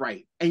looks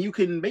right, and you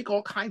can make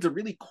all kinds of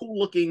really cool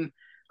looking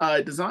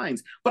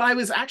designs. But I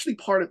was actually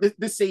part of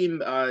this same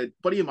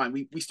buddy of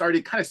mine. We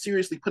started kind of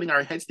seriously putting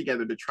our heads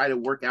together to try to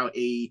work out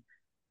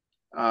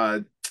uh,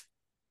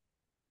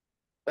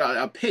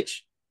 a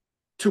pitch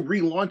to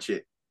relaunch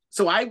it.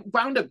 So I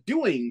wound up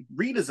doing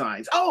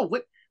redesigns.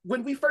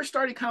 When we first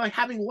started kind of like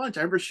having lunch,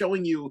 I remember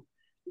showing you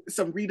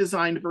some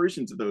redesigned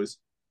versions of those.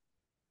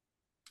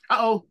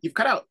 Oh, you've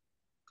cut out.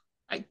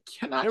 I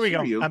cannot There we hear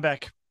go. you. I'm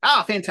back.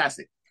 Ah,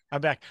 fantastic.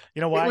 I'm back.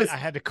 You know It why? was I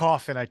had to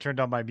cough and I turned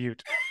on my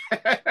mute.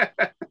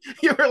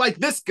 you were like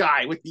this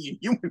guy with the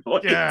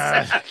humanoids.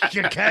 Yeah,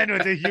 you can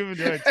with the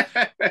humanoids.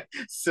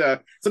 So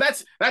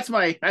that's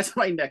my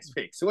next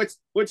pick. So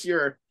what's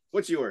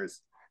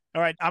yours?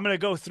 All right, I'm going to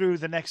go through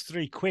the next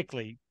three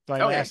quickly. My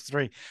Okay. last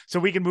three, so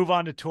we can move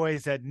on to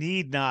toys that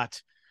need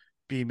not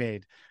be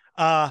made.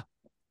 An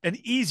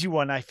easy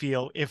one, I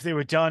feel, if they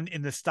were done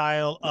in the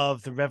style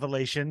of the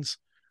Revelations,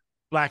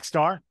 Black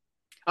Star.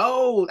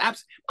 I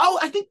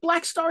think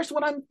Black Star is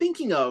what I'm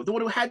thinking of. The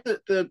one who had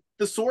the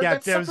sword Yeah,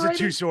 that's there was the two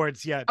separated.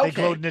 swords. Yeah, they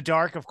glowed Okay. in the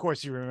dark. Of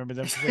course, you remember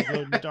them because they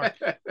glowed in the dark.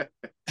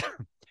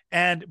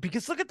 And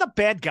because look at the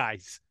bad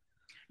guys,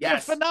 they're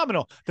Yes.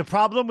 phenomenal. The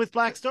problem with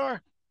Black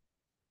Star,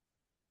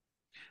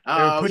 they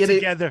were put Yeah.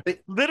 together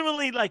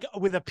literally like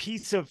with a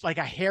piece of like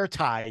a hair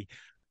tie.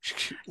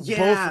 Both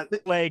Yeah.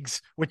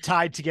 legs were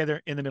tied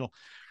together in the middle,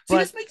 See,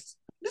 but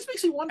this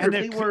makes me wonder if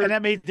they were. and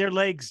that made their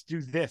legs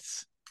do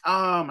this.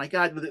 Oh my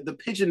god, the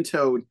pigeon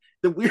toed,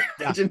 the weird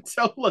Yeah, pigeon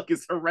toe look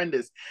is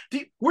horrendous.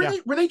 yeah.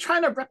 Were they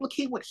trying to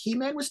replicate what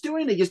He-Man was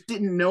doing? They just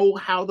didn't know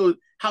how the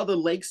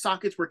leg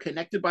sockets were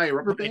connected by a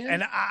rubber Right. band.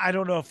 And I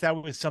don't know if that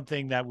was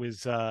something that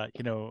was,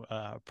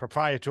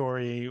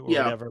 proprietary or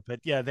Yeah. whatever, but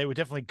yeah, they were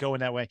definitely going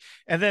that way.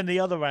 And then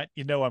the other one,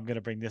 I'm going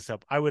to bring this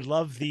up. I would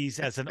love these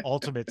as an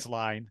Ultimates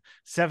line,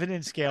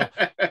 7-inch scale,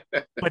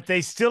 but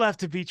they still have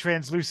to be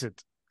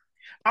translucent.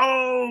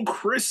 Oh,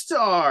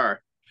 Crystar.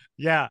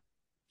 Yeah.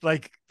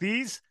 Like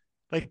these,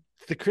 like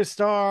the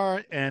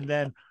Crystar and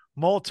then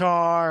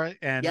Moltar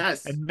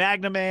Yes. and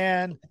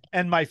Magnaman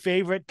and my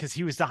favorite because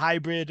he was the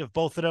hybrid of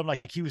both of them.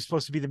 Like he was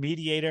supposed to be the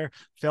mediator,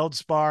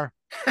 Feldspar.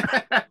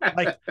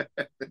 Like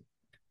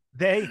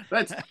they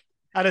That's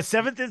at a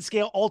 7th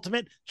scale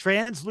ultimate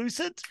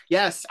translucent.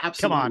 yes,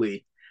 Come on.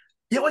 absolutely.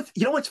 You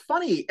know what's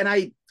funny, and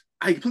I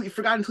completely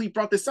forgot until you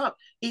brought this up.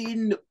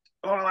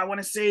 I want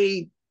to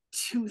say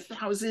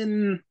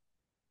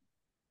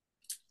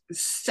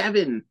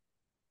 2007,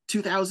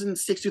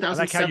 2006, I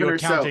like how you 2007 were or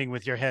so. counting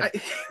with your head.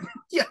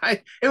 It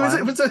was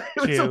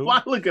a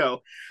while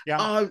ago.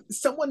 Yeah.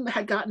 Someone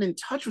had gotten in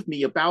touch with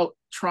me about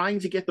trying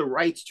to get the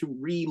rights to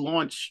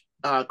relaunch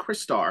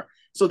Crystar.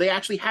 So they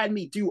actually had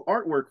me do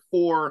artwork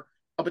for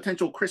a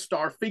potential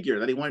Crystar figure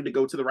that they wanted to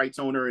go to the rights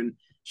owner and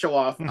show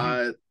off.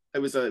 Mm-hmm. It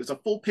was a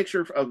full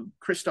picture of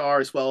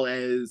Crystar as well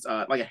as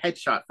like a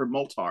headshot for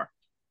Moltar.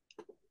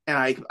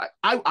 And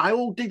I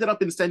will dig that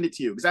up and send it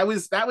to you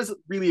because that was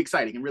really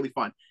exciting and really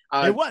fun.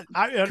 It was.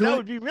 That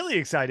would be really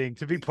exciting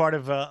to be part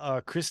of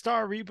a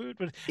Crystar reboot.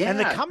 And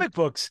the Yeah. comic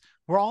books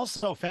were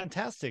also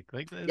fantastic.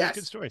 Like, they're good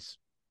Yes. stories.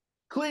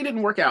 clearly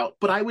didn't work out,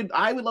 but I would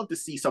love to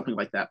see something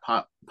like that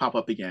pop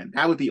up again.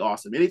 That would be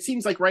awesome. And it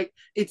seems like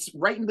it's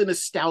right in the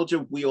nostalgia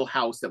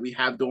wheelhouse that we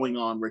have going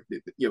on. Where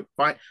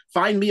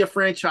find me a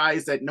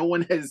franchise that no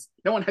one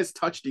has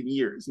touched in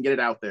years and get it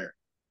out there.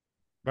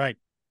 Right.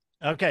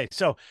 Okay.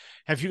 So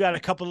have you got a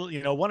couple,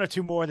 one or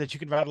two more that you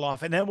can rattle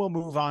off, and then we'll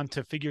move on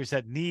to figures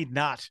that need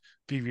not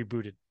be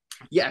rebooted?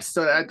 Yes.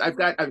 So I've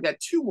got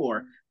two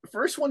more. The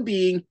first one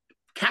being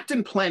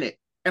Captain Planet,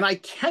 and I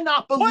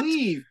cannot What?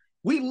 believe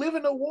we live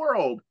in a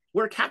world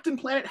where Captain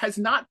Planet has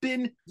not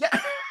been. Yeah,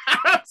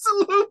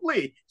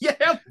 absolutely.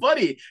 Yeah,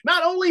 buddy.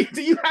 Not only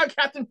do you have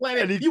Captain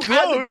Planet, And he you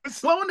have the glows.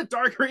 glow in the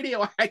dark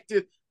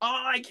radioactive. Oh,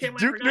 I can't. I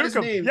Duke forgot his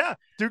Nukem. name. Yeah,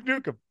 Duke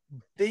Nukem.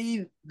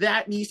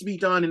 That needs to be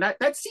done, and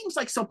that seems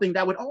like something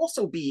that would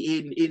also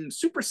be in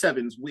Super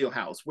Seven's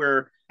wheelhouse,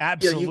 where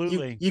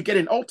Absolutely. you get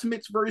an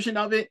Ultimates version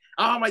of it.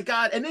 Oh my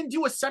god! And then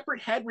do a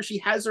separate head where she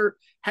has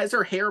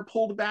her hair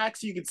pulled back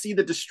so you can see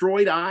the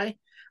destroyed eye.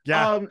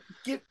 Yeah.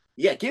 Give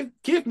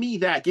me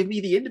that. Give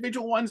me the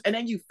individual ones, and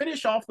then you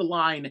finish off the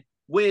line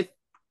with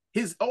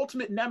his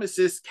ultimate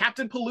nemesis,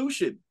 Captain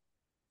Pollution.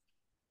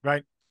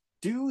 Right.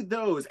 Do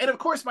those, and of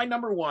course, my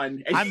number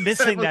one. I'm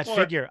missing that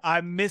figure.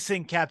 I'm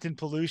missing Captain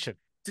Pollution.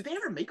 Did they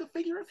ever make a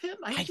figure of him?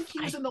 I don't think he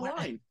was in the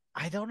line.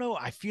 I don't know.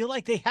 I feel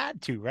like they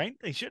had to, right?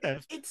 They should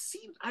have. It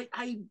seems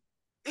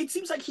it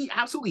seems like he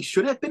absolutely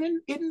should have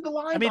been in the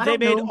line. I mean, they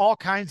made all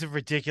kinds of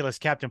ridiculous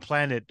Captain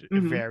Planet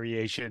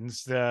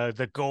variations,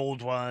 the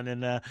gold one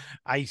and the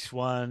ice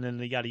one and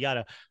the yada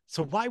yada.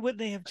 So why wouldn't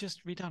they have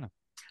just redone him?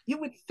 You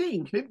would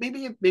think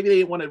maybe they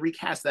didn't want to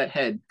recast that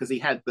head because he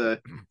had the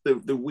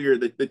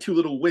weird the two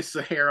little wisps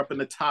of hair up in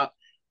the top.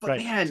 But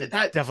right. man,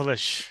 that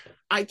devilish.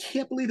 I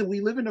can't believe that we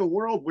live in a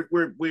world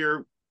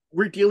where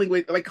we're dealing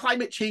with, like,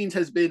 climate change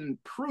has been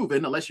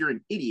proven, unless you're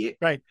an idiot.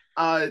 Right.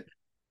 And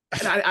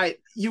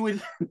you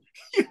would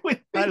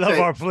I love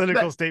our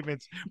political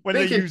statements when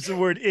they use the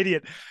word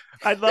idiot.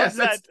 I love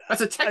that.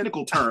 That's a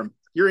technical term.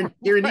 You're an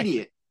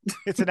idiot.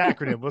 It's an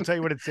acronym. We'll tell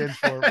you what it stands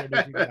for.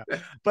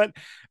 But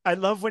I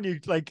love when you,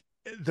 like,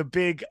 the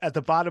big at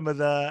the bottom of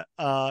the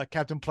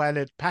Captain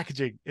Planet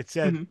packaging, it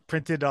said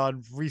printed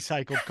on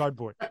recycled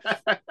cardboard.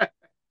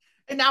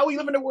 And now we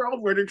live in a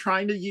world where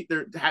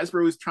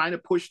Hasbro is trying to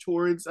push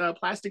towards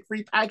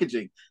plastic-free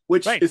packaging,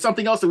 which is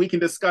something else that we can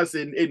discuss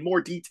in more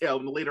detail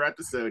in a later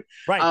episode.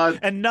 Right.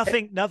 And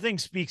nothing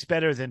speaks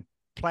better than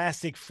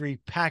plastic-free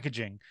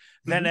packaging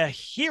than a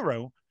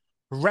hero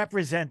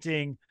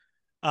representing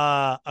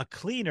a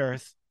clean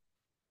Earth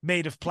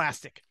made of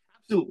plastic.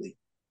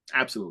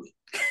 Absolutely.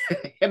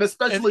 And a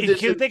special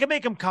edition. If they can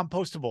make them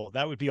compostable,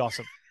 that would be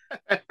awesome.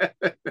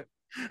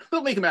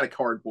 They'll make them out of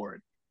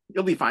cardboard.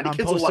 You'll be fine.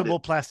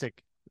 Compostable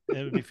plastic.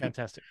 It would be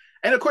fantastic.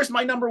 And of course,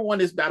 my number one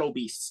is Battle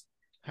Beasts.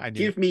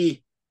 Give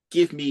me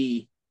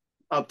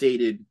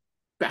updated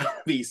Battle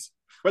Beasts,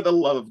 for the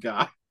love of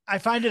God. I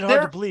find it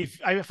hard to believe.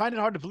 I find it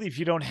hard to believe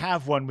you don't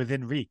have one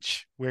within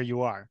reach where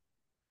you are.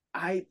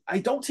 I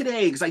don't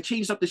today because I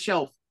changed up the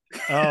shelf.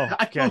 Oh,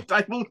 okay.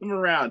 I moved them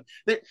around.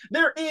 They're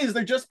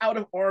just out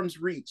of arm's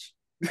reach.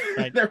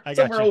 Right. They're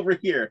somewhere over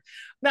here.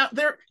 Now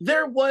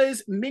there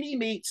was Mini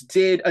Mates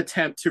did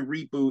attempt to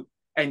reboot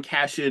and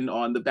cash in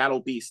on the Battle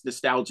Beast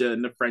nostalgia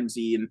and the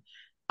frenzy, and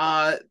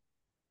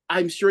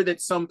I'm sure that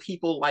some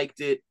people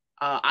liked it.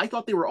 I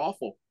thought they were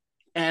awful,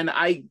 and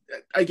I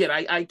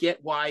get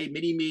why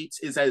Mini Mates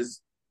is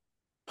as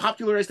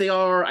popular as they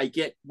are. I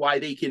get why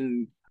they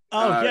can.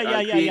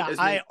 Yeah.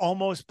 I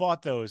almost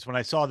bought those when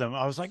I saw them.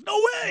 I was like,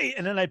 no way,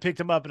 and then I picked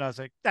them up and I was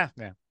like,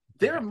 man.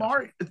 Their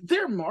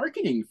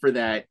marketing for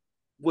that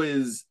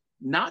was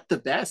not the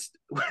best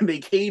when they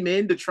came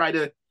in to try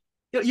to.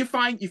 You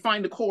find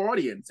the core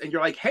audience, and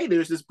you're like, hey,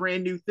 there's this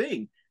brand new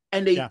thing,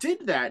 and they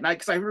did that. And I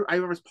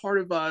was part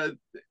of the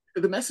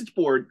message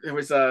board. There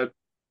was a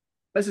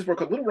message board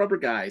called Little Rubber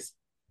Guys,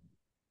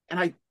 and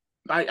I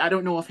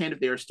don't know offhand if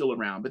they are still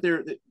around, but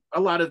there's a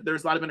lot of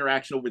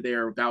interaction over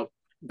there about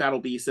Battle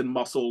Beasts and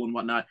muscle and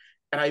whatnot.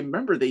 And I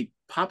remember they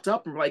popped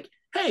up and were like,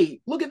 hey,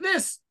 look at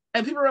this,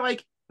 and people were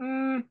like,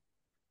 nah.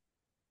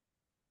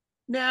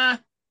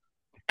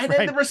 And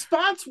then the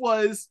response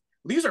was,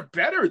 these are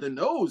better than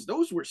those.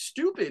 Those were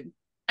stupid.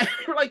 And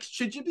we're like,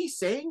 should you be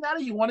saying that? Or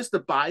you want us to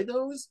buy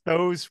those?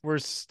 Those were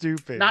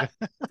stupid.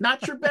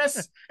 Not your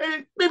best.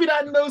 Maybe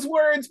not in those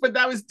words, but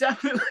that was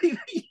definitely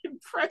the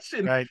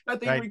impression that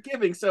they were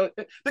giving. So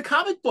the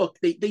comic book,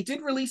 they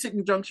did release it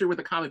in juncture with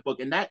a comic book,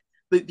 and that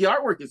the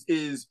artwork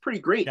is pretty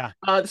great. Yeah.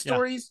 The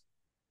stories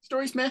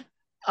meh.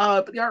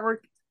 But the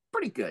artwork,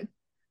 pretty good.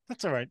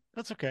 That's all right.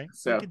 That's okay.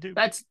 So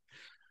that's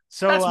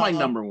my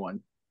number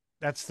one.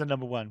 That's the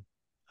number one.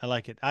 I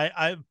like it.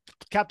 I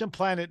Captain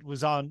Planet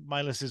was on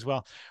my list as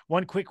well.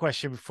 One quick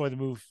question before the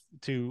move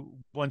to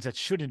ones that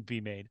shouldn't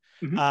be made.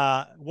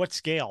 What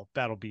scale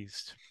Battle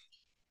Beast?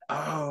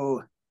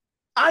 Oh,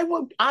 I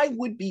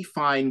would be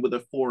fine with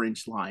a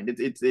 4-inch line.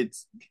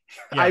 It's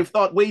I've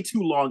thought way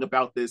too long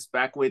about this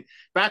back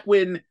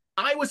when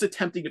I was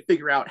attempting to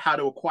figure out how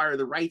to acquire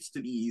the rights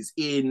to these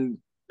in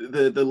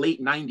the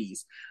late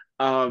 90s.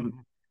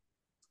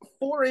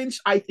 4-inch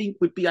I think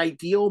would be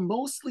ideal,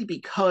 mostly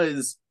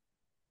because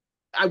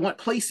I want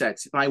play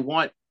sets, and I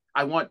want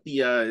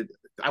the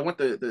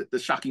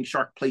Shocking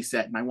Shark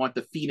playset, and I want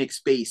the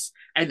Phoenix base,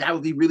 and that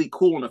would be really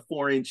cool in a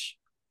 4-inch,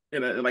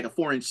 in a like a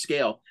 4-inch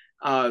scale.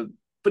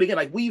 But again,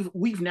 like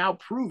we've now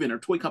proven, or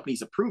toy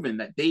companies have proven,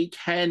 that they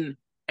can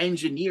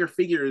engineer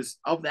figures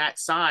of that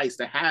size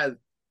to have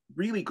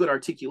really good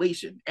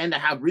articulation and to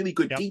have really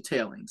good Yep.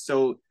 detailing.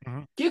 So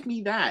Mhm. give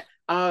me that.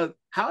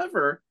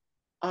 However,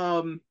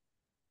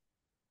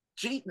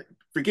 J-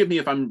 forgive me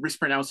if I'm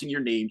mispronouncing your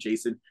name,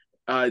 Jason.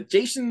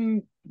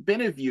 Jason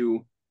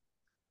Benevue.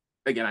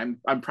 Again,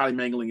 I'm probably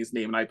mangling his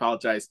name, and I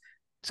apologize.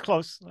 It's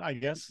close, I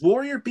guess.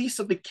 Warrior Beasts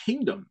of the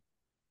Kingdom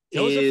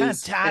Those are is an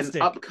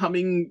fantastic.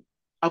 upcoming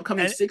And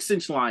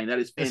 6-inch line that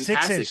is the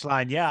fantastic. 6-inch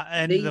line, yeah.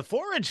 And They the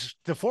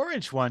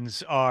 4-inch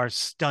ones are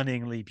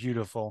stunningly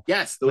beautiful.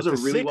 Yes, those But are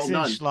the really well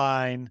done. 6-inch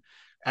line,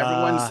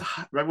 Everyone's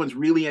uh, everyone's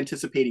really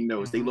anticipating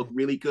those. They look mhm.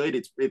 really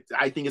good.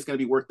 I think it's going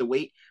to be worth the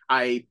wait.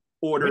 I Way to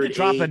ordered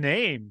drop a a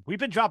name. We've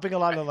been dropping a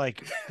lot of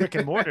like brick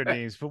and mortar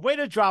names, but way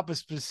to drop a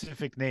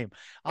specific name.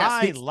 yes.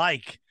 I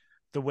like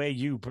the way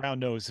you brown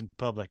nose in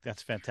public.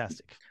 That's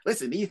fantastic.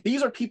 Listen,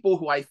 these are people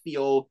who I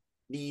feel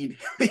need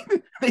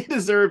they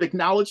deserve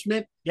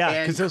acknowledgement Yeah,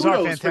 and because those are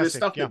kudos for the fantastic.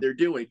 stuff Yeah. that they're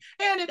doing.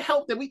 And it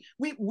helped that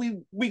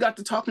we got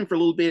to talk to him for a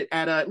little bit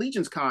at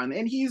Legion's Con,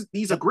 and he's a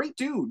Yep. great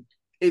dude.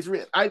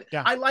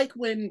 Yeah. I like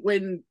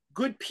when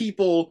good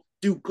people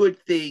do good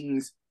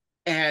things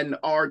and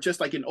are just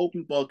like an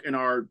open book and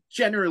are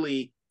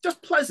generally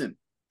just pleasant.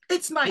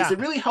 It's nice. Yeah. It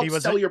really helps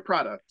sell your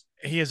product.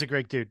 He is a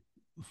great dude.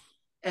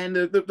 And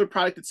the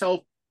product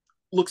itself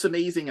looks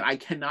amazing, and I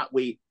cannot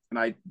wait. And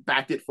I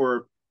backed it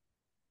for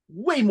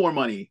way more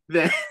money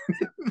than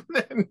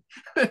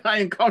I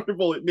am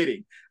comfortable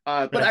admitting.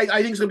 But Right.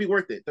 I think it's gonna be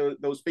worth it.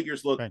 Those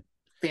figures look Right.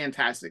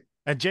 fantastic.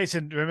 And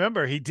Jason,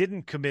 remember, he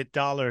didn't commit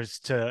dollars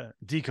to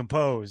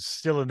Decompose,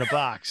 still in the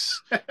box,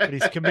 but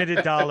he's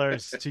committed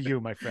dollars to you,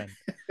 my friend.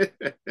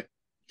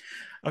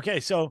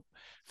 Okay, so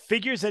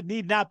figures that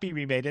need not be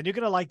remade, and you're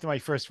gonna like my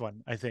first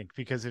one, I think,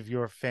 because if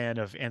you're a fan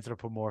of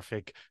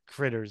anthropomorphic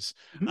critters.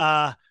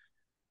 Mhm.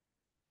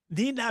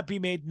 Need not be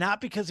made,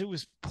 not because it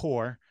was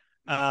poor,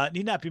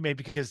 need not be made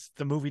because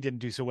the movie didn't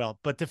do so well,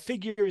 but the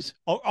figures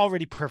are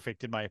already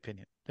perfect, in my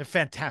opinion. They're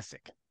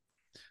fantastic.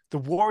 The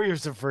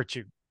Warriors of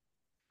Virtue.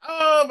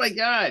 Oh my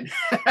god.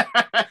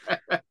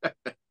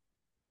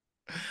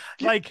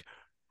 Like,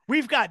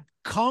 we've got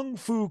kung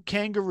fu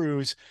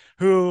kangaroos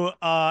who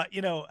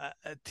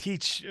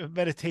teach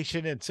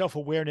meditation and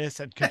self-awareness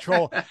and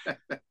control.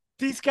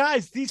 These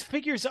guys, these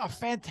figures are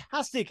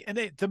fantastic.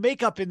 And the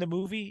makeup in the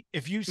movie,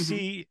 if you Mhm.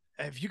 see,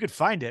 if you could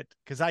find it,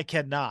 because I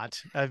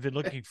cannot, I've been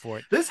looking for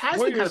it. This has been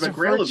kind Warriors of a of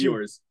grail of Virtue.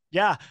 yours.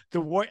 Yeah,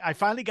 I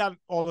finally got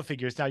all the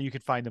figures. Now you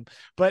can find them,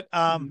 but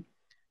Mhm.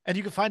 and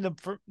you can find them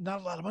for not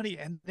a lot of money,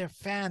 and they're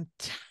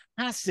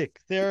fantastic.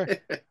 They're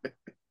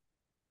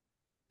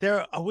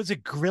was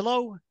it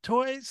Grillo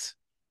toys?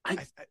 I I,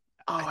 I,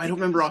 I I don't think it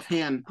remember was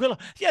offhand. Grillo.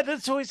 Yeah, the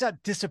toys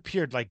that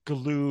disappeared, like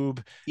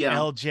Galoob, Yeah.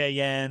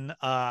 LJN.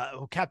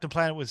 Captain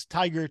Planet was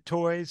Tiger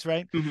Toys,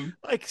 right? Mhm.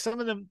 Like some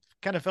of them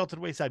kind of fell to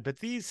the wayside, but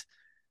these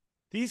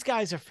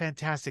guys are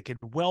fantastic and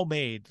well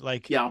made.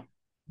 Like, Yeah.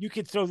 you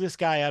could throw this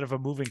guy out of a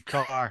moving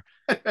car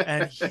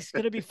and he's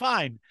gonna be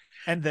fine.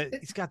 And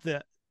he's got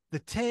the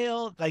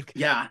tail, like,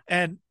 Yeah.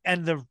 and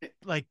the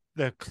like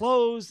the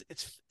clothes.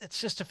 It's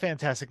just a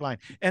fantastic line.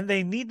 And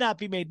they need not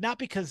be made, not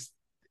because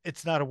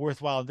it's not a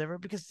worthwhile endeavor,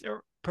 because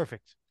they're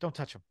perfect. Don't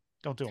touch them.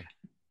 Don't do them.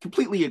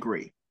 Completely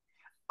agree.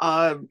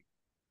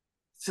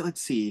 So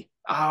let's see.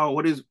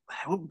 What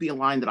would be a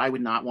line that I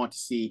would not want to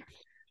see?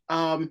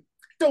 Um,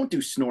 don't do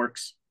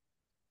Snorks.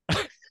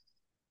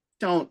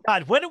 Don't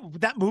God, when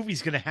that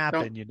movie's gonna don't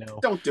happen,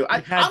 don't do it.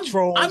 We've had I'm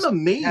trolls, we've had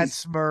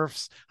amazed.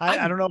 Smurfs. I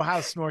I'm don't know how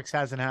Snorks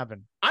hasn't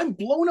happened. I'm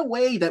blown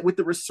away that with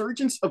the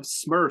resurgence of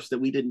Smurfs that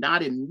we did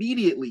not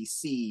immediately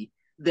see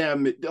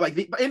them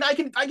and I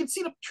can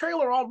see the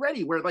trailer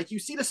already where like you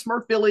see the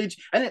Smurf village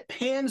and it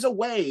pans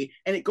away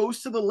and it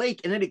goes to the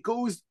lake and then it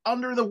goes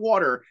under the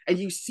water and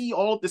you see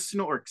all of the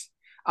Snorks.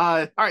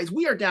 All right, so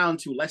we are down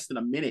to less than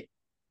a minute,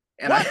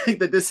 and I What? think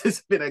that this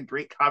has been a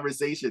great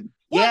conversation.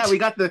 Yeah, What? we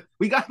got the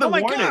Oh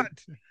my warning. God.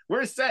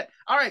 We're set.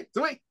 All right,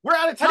 so wait, we're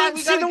out of I time.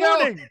 didn't see the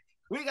warning.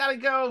 We gotta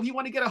go. If you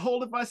want to get a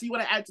hold of us, you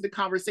want to add to the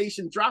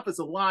conversation, drop us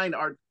a line.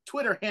 Our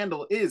Twitter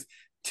handle is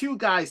Two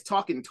Guys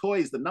Talking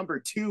Toys, the number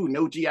 2,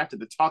 no G after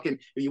the talking.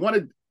 If you want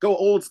to go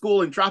old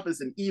school and drop us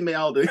an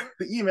email, the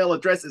email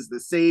address is the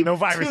same. No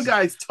viruses. Two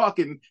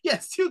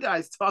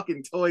Guys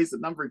Talking Toys, the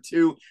number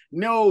 2,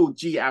 no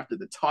G after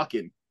the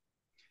talking.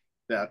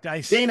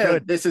 Nice. Dana,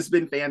 Good. this has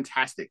been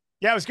fantastic.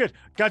 Yeah, it was good.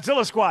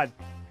 Godzilla Squad.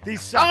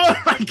 These suck.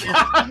 Oh my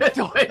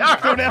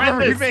God. Don't ever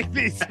remake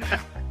these.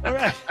 All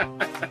right. All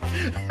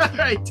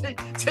right.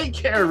 Take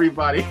care,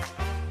 everybody.